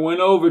 "I went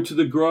over to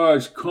the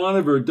garage.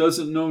 Conover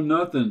doesn't know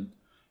nothing."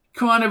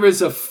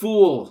 "Conover's a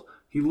fool."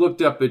 He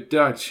looked up at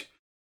Dutch.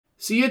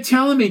 "So you're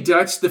telling me,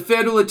 Dutch, the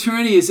federal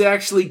attorney has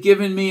actually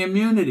given me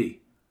immunity?"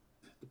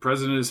 "The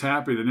president is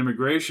happy that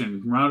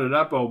immigration rounded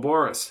up old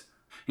Boris."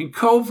 "And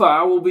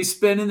Kovar will be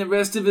spending the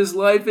rest of his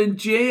life in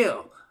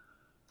jail."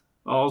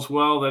 "All's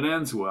well that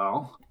ends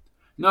well."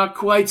 "Not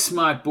quite,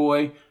 smart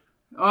boy.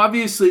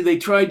 Obviously, they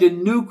tried to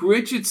nuke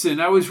Richardson.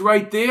 I was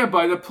right there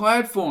by the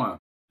platform.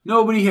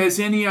 Nobody has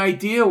any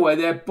idea why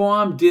that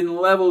bomb didn't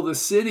level the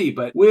city,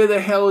 but where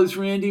the hell is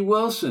Randy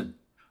Wilson?"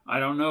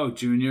 "I don't know,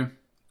 Junior."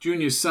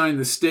 Junior signed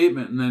the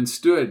statement and then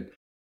stood.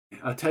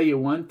 "I'll tell you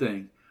one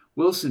thing.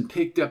 Wilson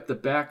picked up the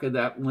back of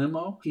that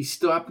limo. He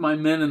stopped my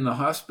men in the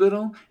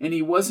hospital, and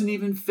he wasn't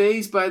even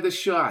fazed by the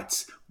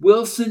shots.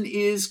 Wilson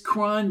is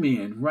Kron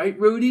Man, right,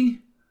 Rudy?"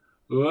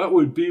 "Well, that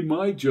would be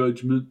my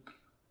judgment."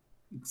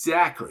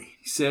 "Exactly,"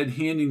 he said,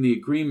 handing the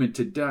agreement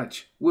to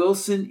Dutch.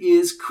 "Wilson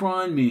is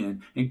Kron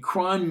Man, and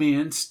Kron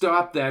Man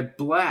stopped that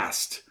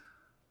blast."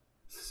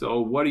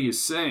 "So what are you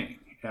saying?"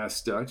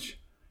 asked Dutch.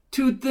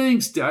 "Two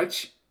things,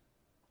 Dutch.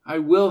 I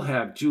will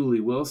have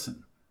Julie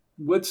Wilson."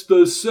 "What's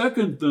the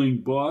second thing,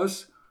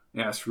 boss?"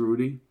 asked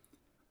Rudy.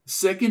 "The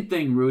second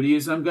thing, Rudy,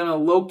 is I'm going to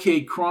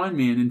locate Kron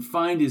Man and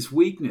find his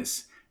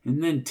weakness,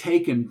 and then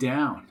take him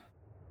down."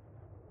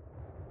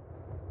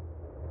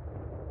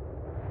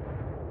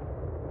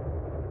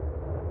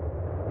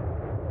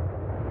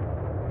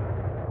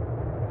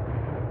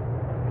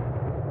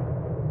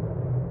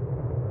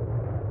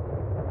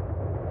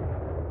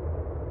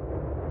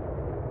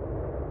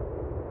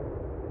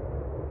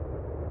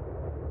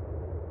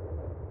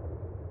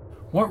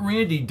 What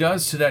Randy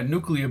does to that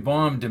nuclear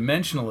bomb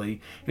dimensionally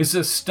is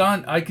a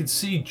stunt I could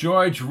see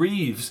George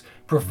Reeves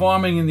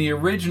performing in the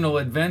original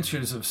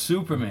Adventures of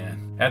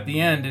Superman. At the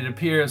end, it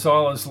appears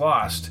all is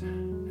lost,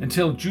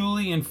 until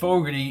Julie and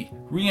Fogarty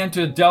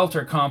re-enter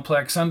Delta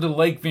Complex under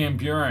Lake Van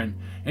Buren,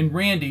 and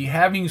Randy,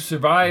 having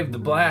survived the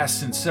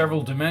blasts in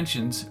several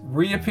dimensions,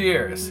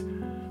 reappears.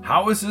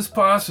 How is this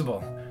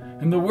possible?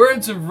 In the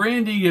words of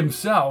Randy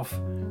himself,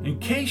 "In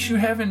case you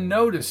haven't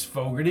noticed,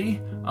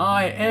 Fogarty,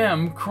 I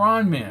am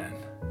Kron Man."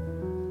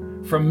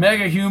 From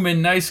Mega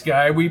Human Nice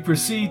Guy, we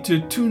proceed to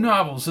two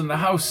novels in the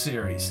House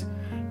series.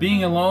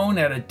 Being alone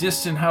at a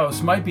distant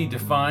house might be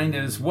defined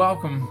as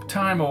welcome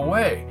time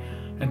away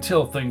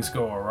until things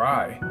go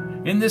awry.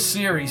 In this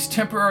series,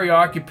 temporary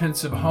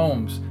occupants of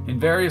homes in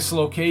various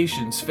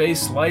locations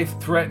face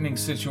life-threatening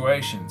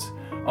situations,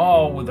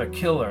 all with a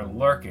killer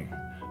lurking.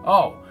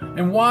 Oh,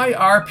 and why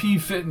R.P.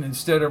 Fitton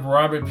instead of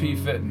Robert P.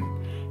 Fitton?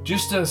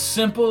 Just a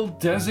simple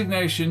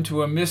designation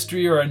to a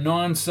mystery or a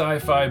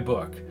non-sci-fi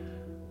book.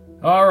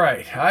 All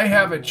right, I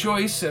have a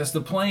choice as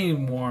the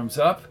plane warms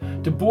up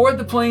to board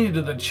the plane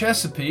into the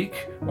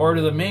Chesapeake or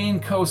to the Maine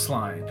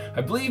coastline.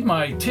 I believe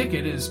my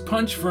ticket is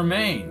Punch for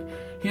Maine.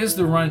 Here's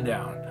the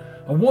rundown.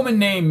 A woman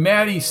named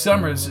Maddie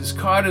Summers is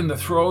caught in the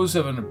throes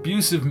of an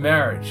abusive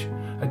marriage.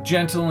 A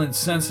gentle and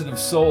sensitive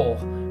soul,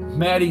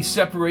 Maddie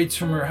separates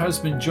from her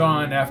husband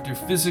John after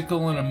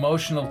physical and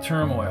emotional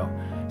turmoil.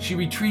 She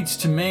retreats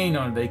to Maine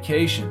on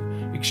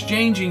vacation,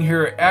 exchanging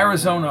her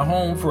Arizona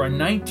home for a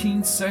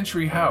 19th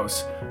century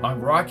house on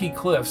rocky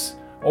cliffs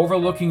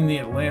overlooking the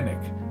Atlantic.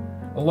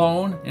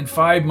 Alone and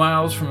 5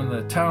 miles from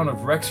the town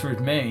of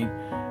Rexford, Maine,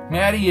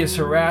 Maddie is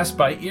harassed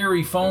by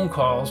eerie phone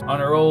calls on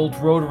her old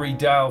rotary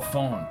dial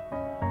phone.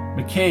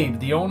 McCabe,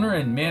 the owner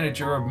and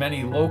manager of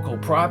many local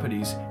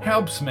properties,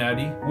 helps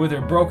Maddie with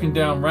her broken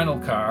down rental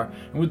car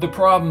and with the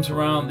problems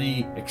around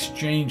the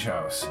exchange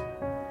house.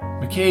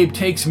 McCabe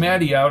takes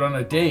Maddie out on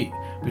a date,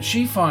 but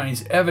she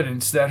finds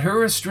evidence that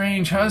her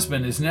estranged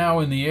husband is now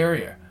in the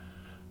area.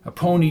 A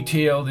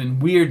ponytailed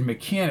and weird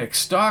mechanic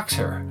stalks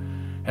her.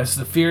 As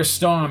the fierce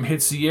storm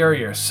hits the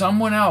area,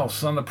 someone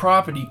else on the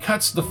property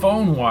cuts the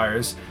phone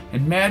wires,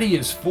 and Maddie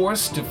is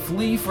forced to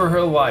flee for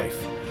her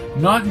life.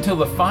 Not until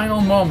the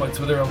final moments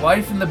with her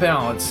life in the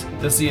balance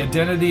does the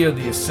identity of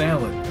the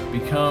assailant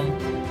become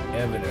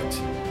evident.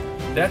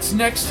 That's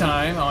next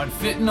time on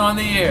Fittin' on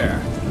the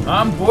Air.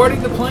 I'm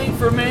boarding the plane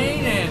for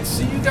Maine, and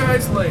see you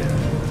guys later.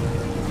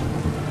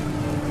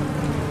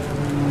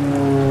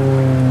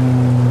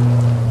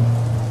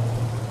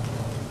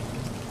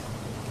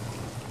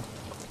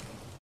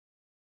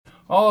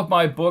 All of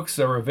my books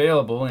are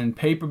available in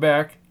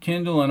paperback,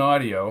 Kindle, and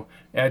audio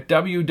at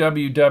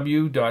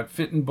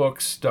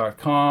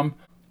www.fittenbooks.com,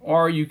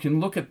 or you can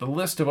look at the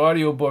list of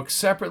audiobooks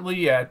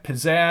separately at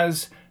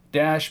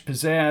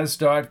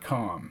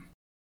pizzazz-pizzazz.com.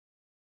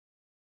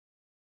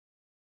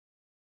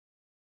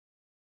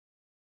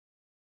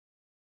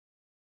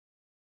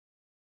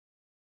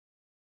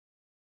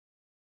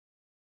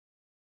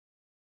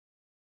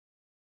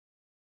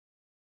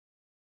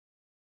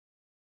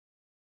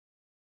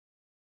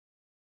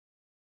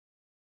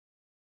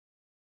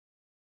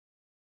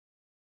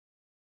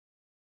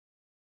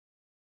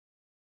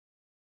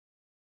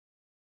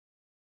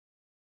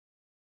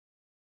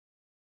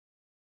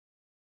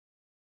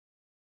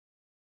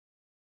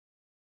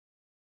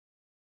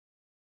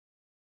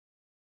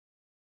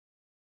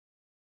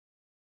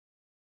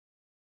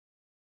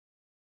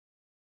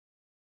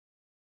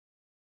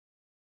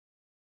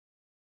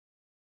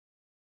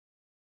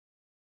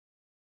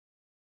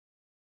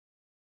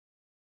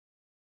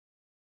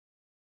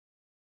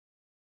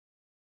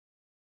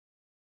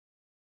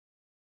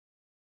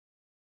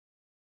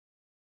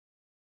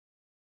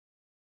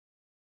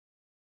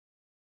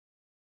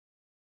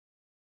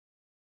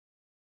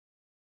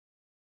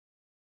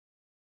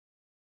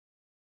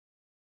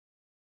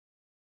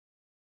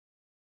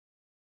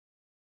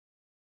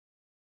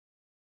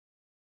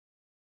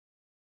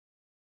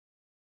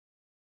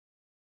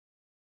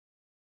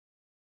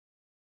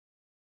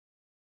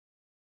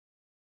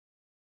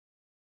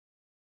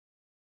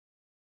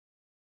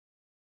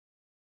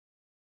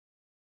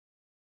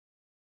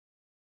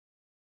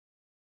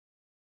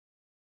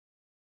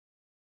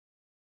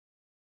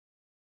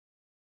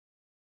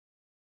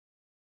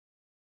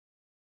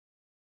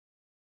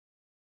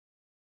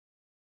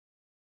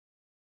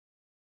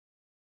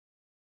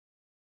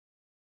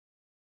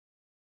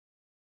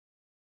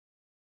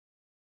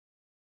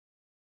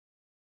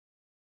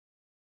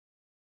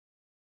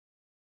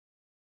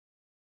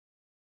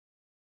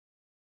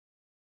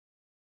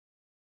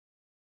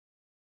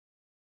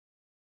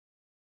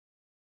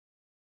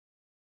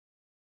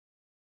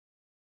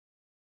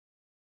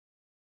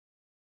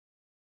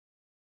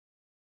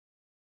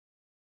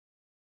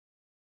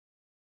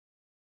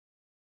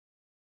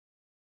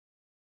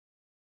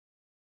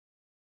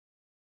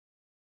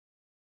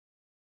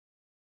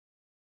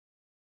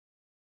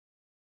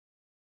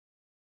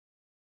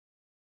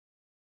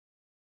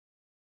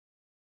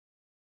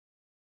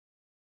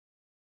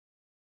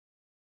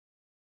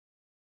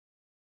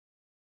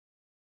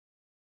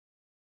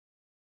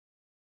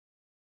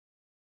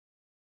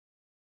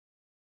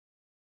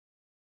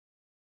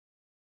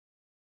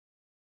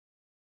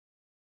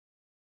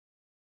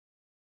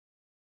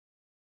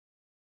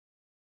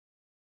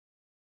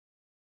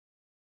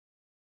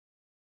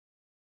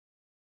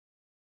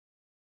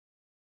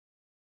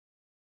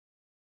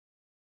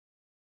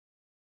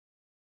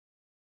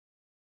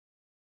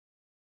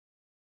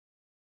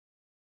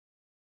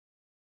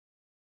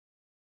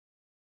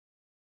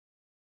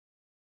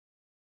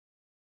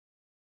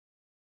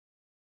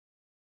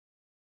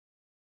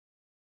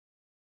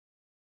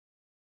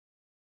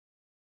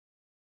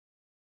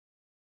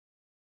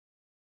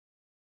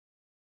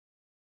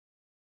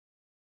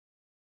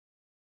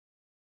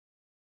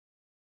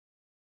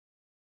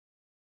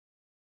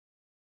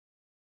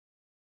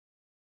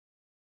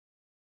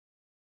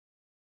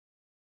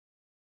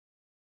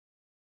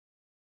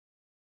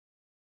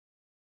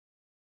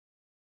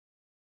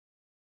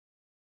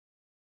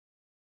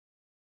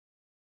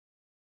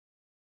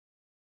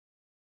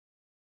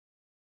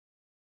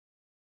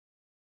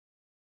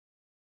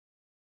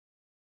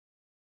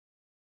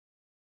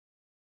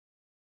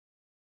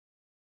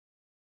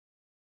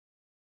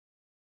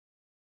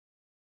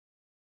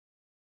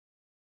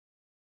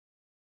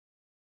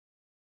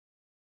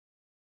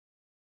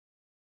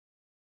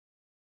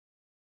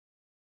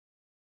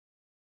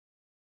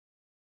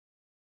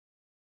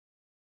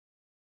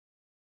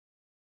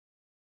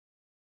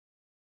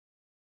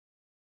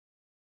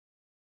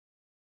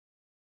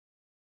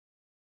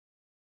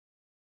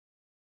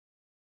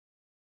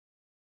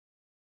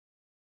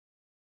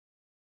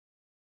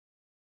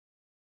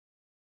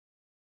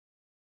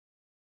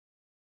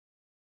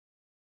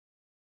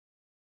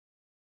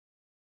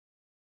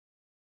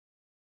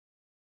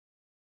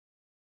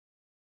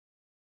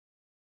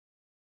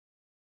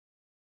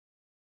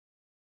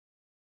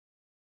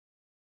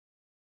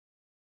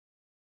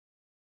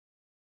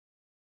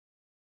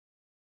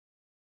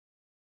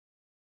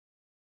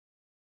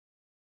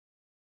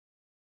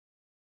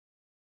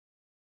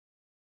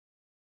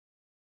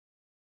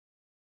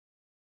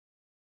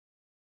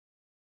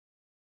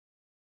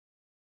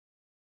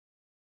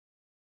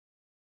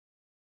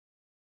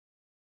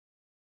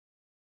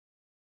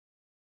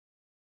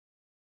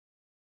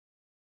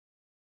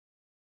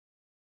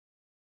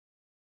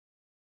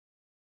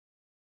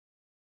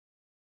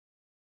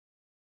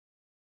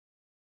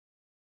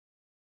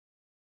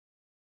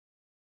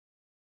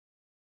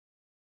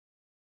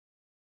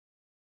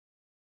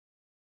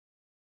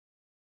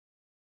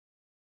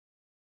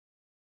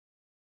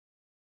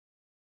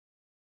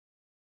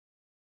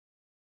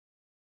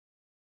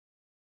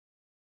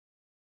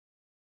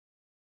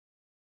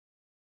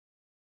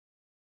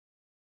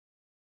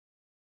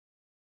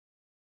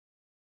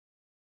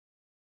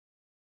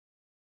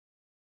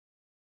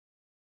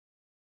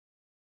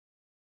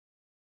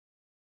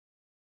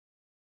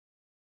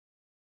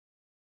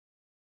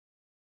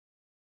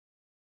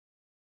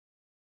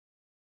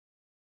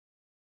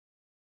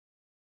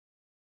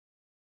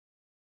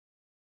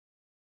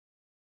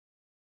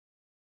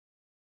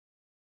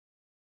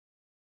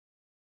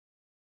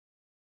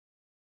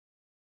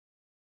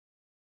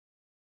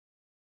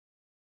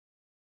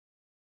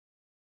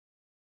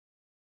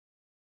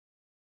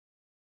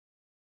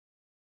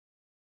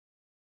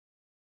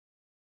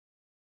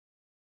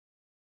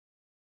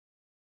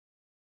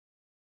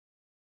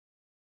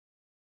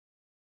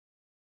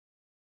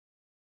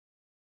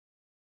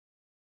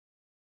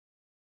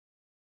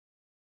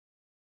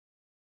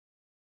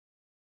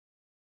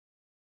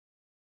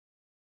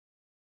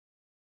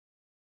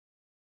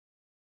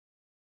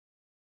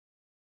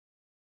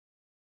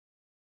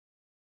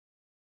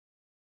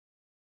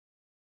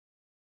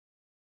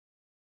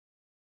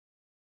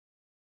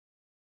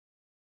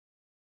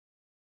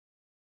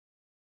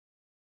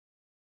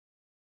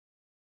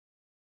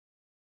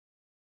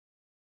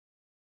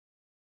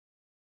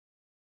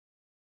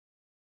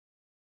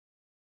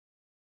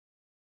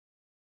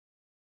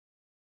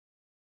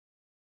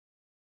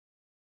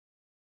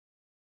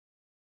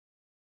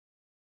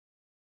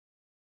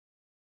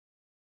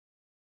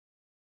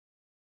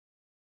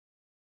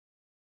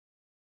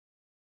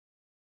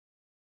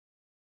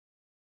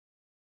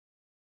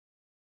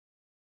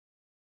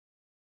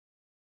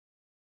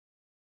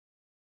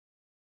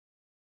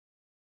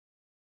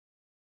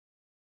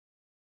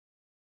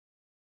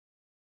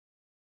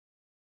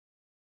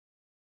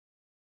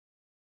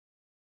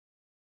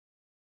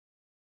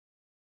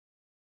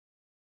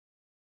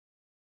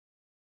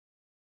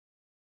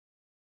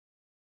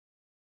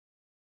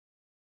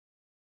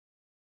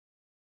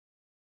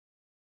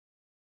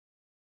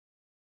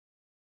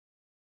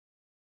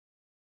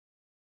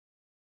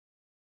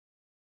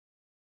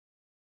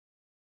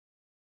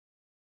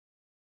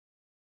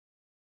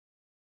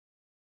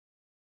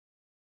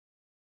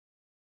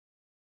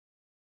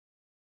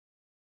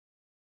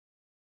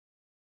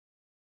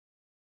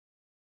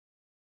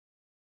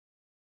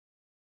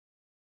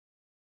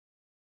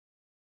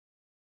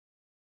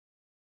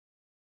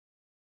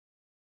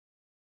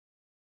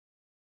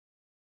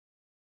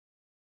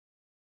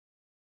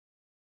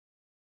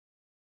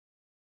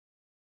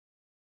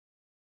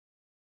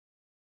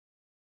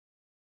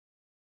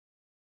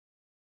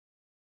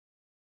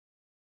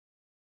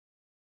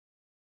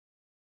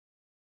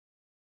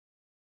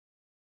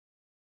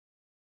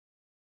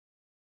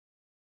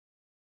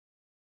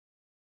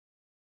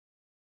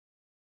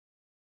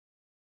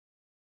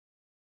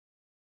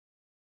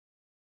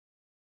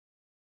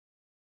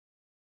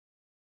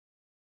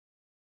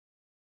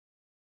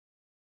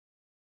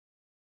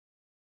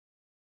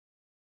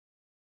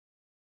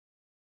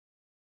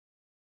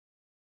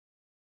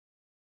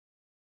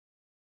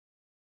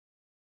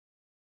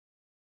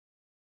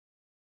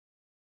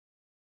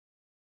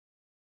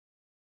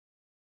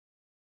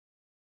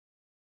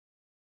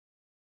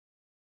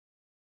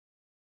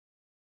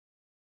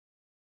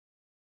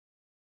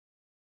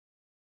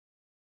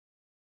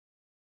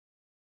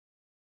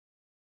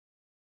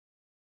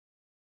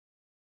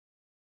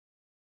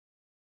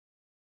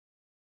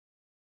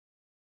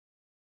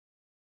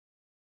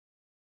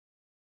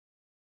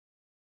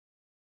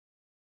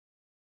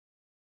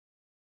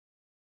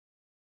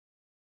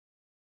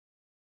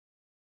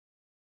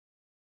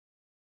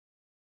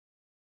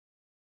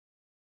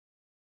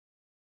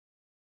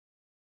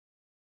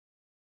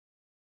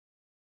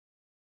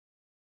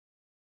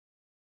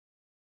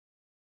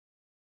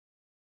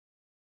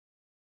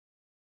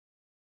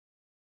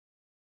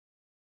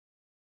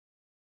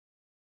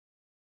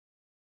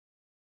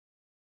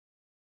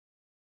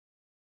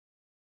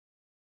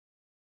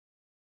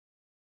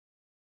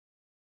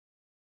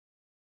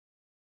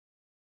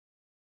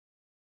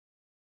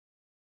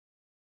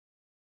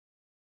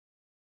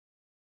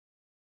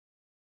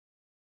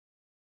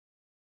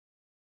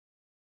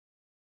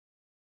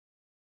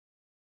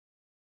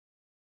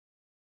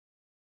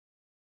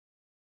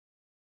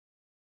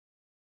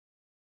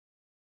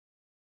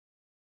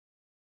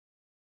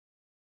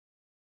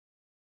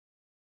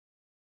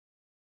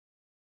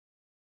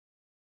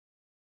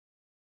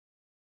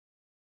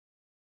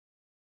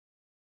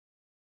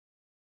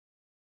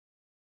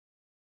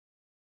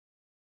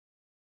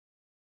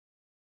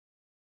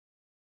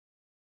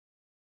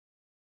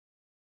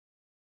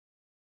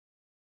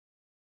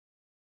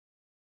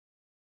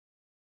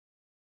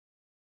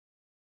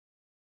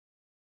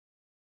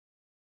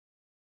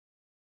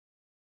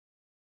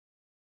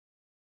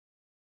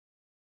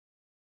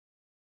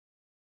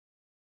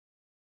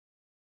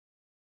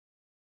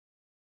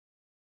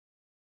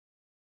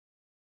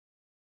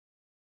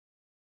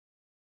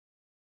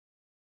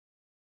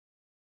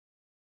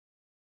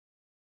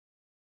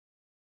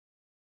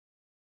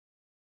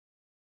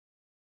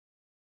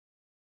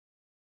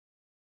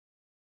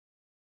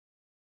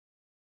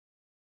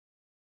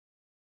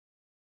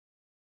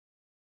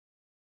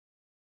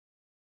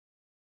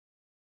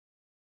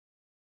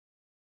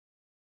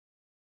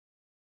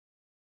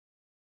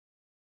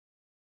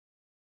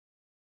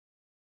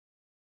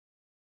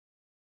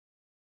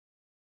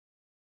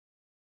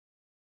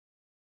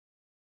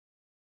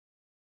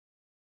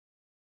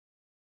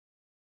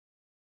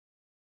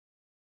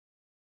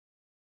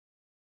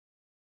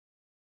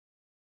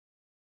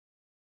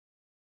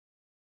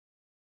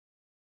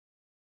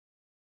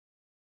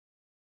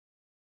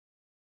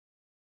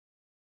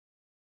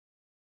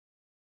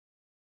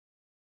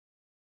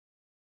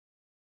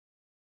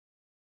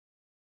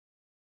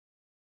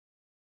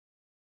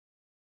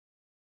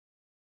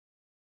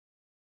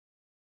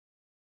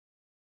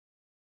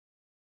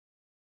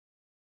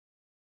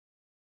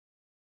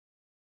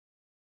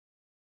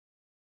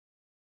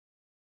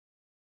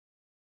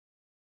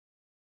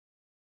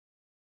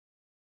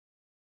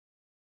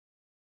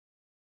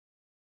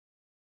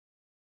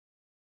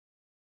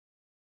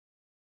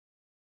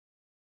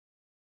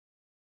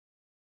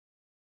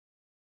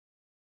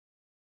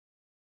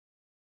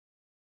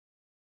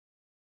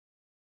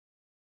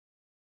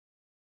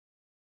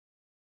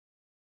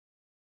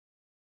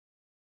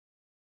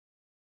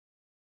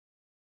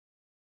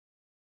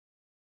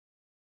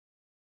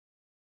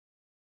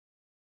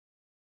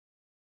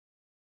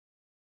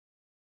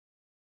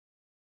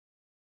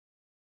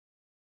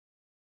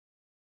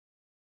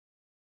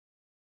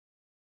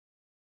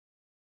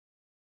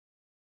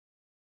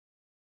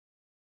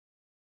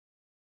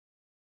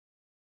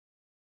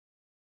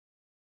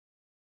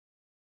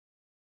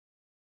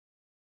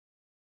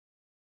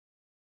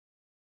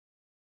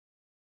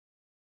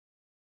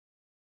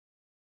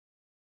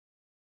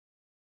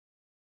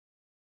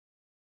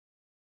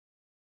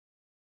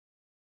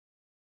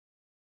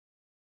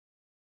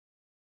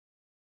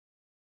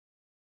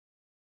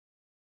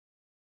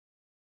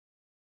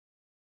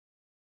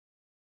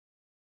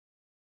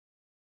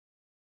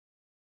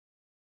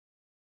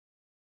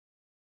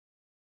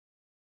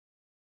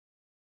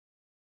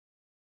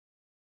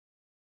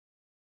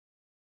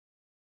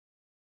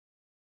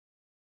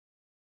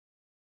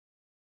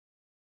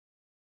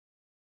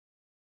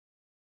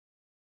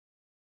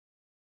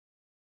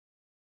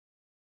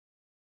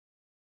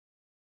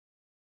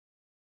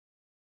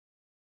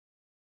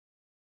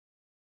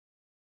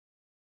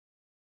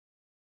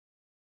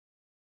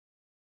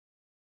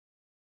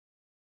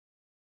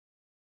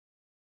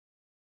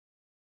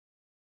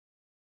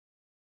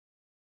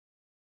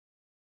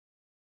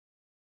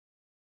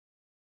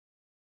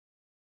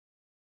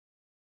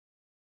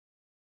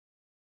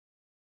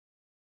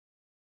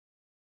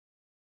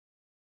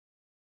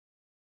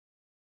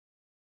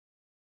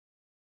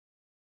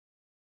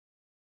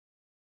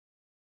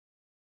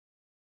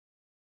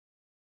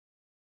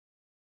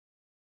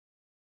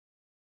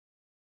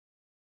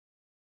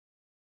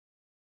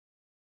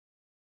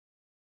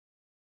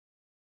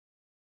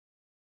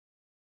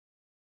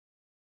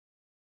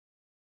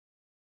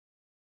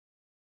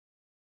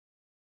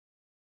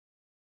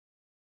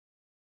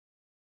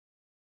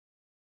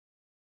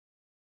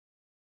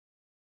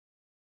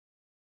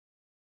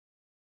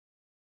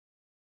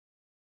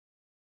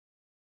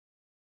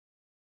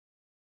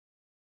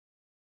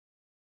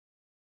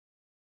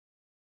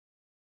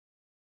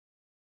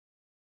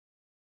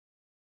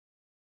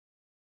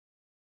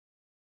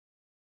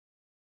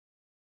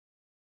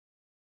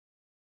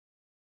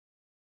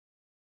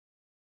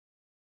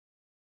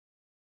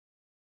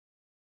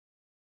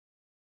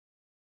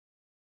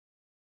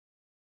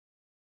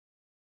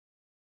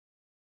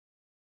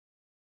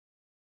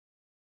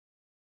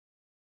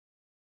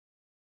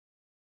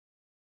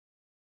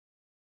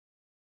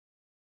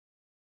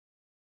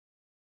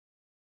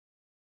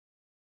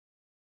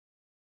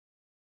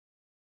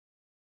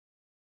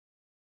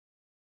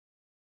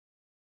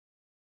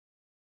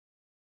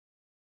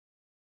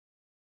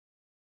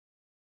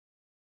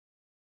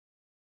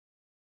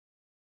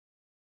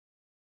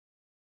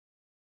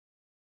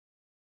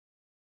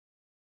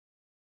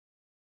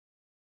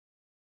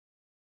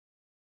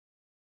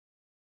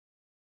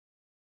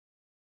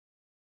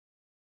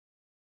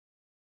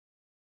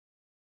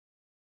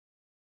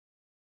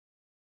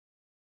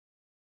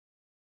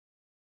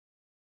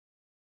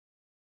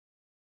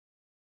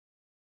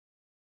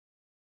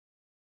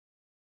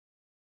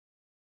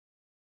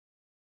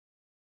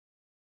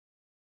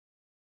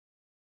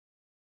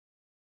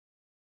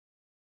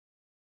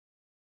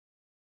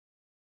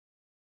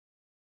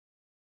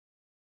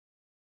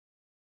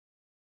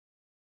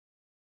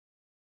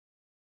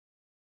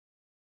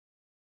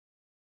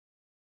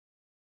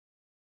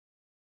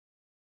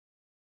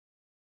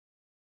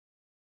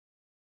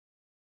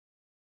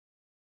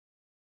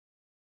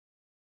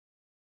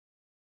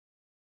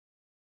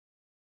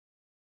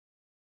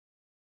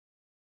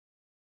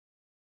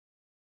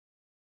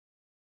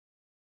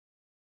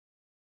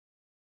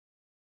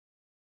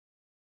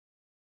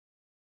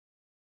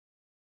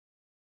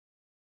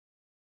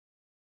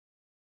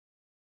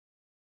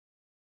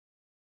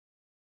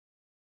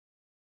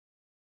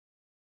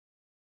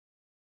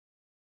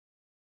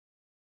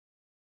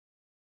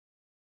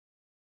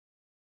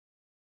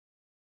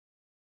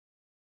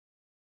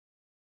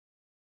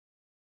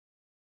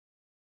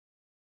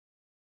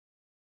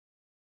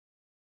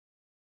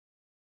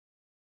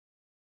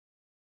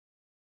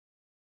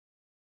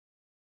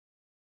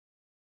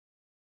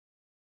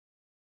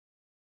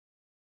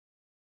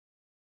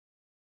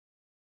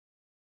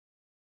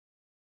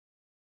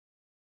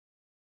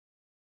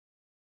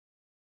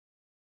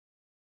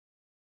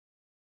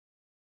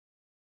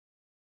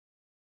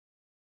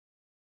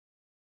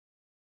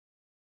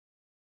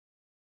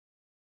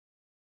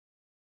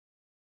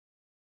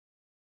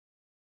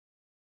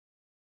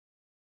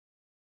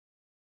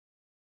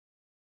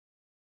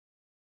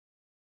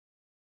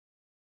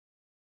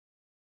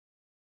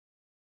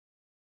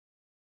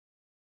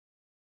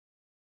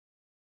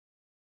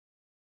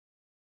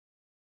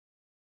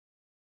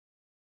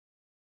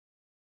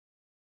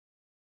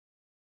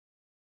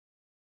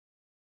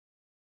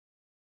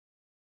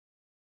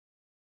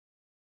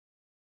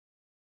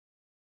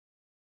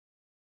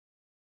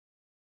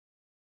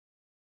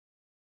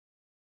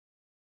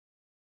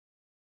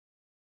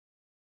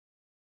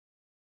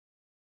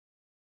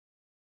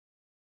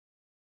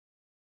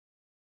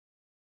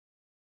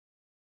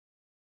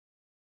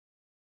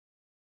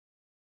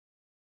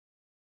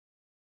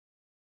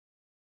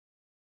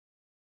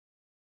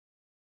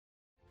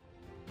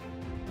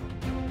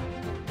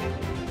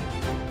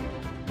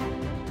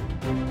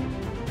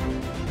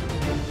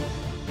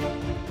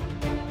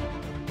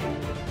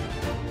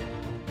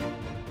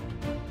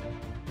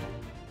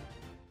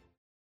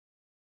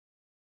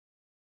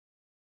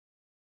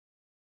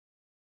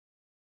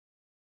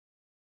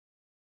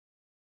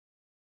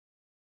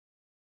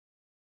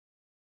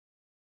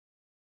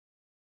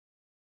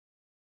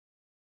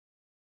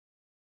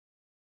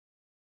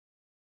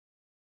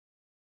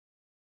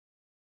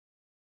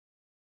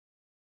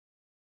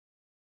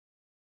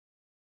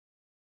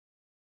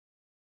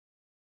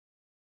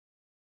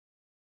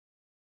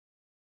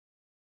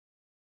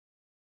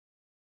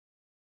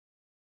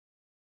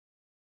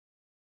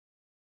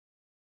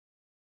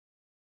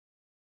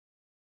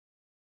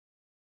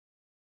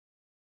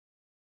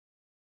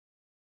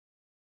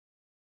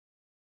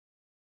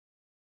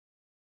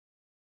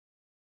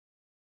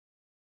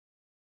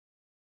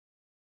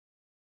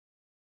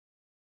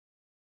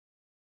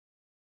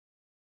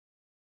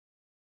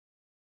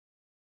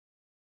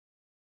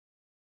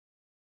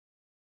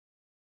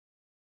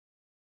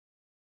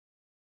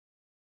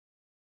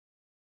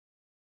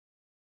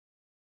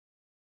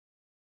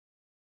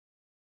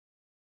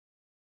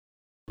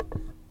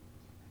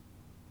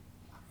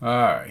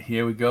 Alright,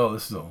 here we go.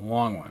 This is a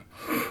long one.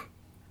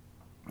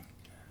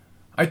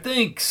 I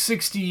think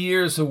 60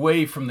 years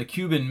away from the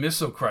Cuban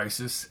Missile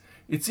Crisis,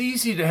 it's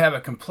easy to have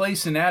a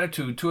complacent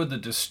attitude toward the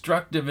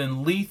destructive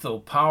and lethal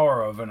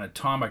power of an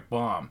atomic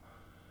bomb.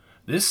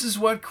 This is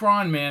what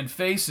Kron Man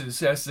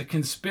faces as the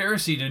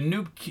conspiracy to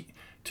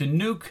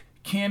nuke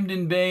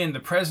Camden Bay and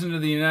the President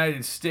of the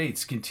United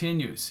States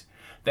continues.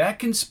 That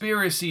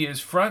conspiracy is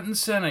front and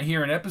center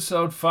here in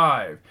Episode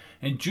 5,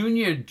 and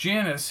Junior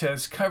Janus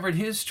has covered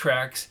his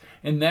tracks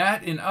in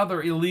that and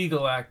other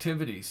illegal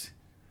activities.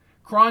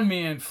 Kron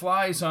Man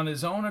flies on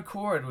his own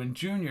accord when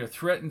Junior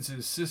threatens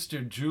his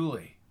sister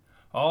Julie.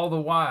 All the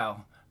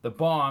while, the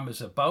bomb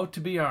is about to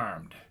be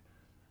armed.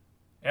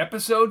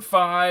 Episode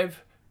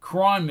 5,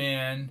 Kron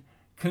Man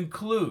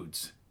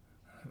concludes.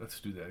 Let's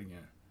do that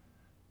again.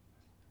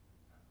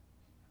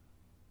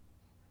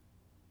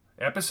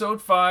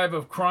 Episode 5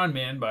 of Kron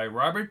Man by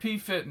Robert P.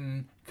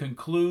 Fitton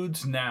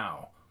concludes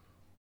now.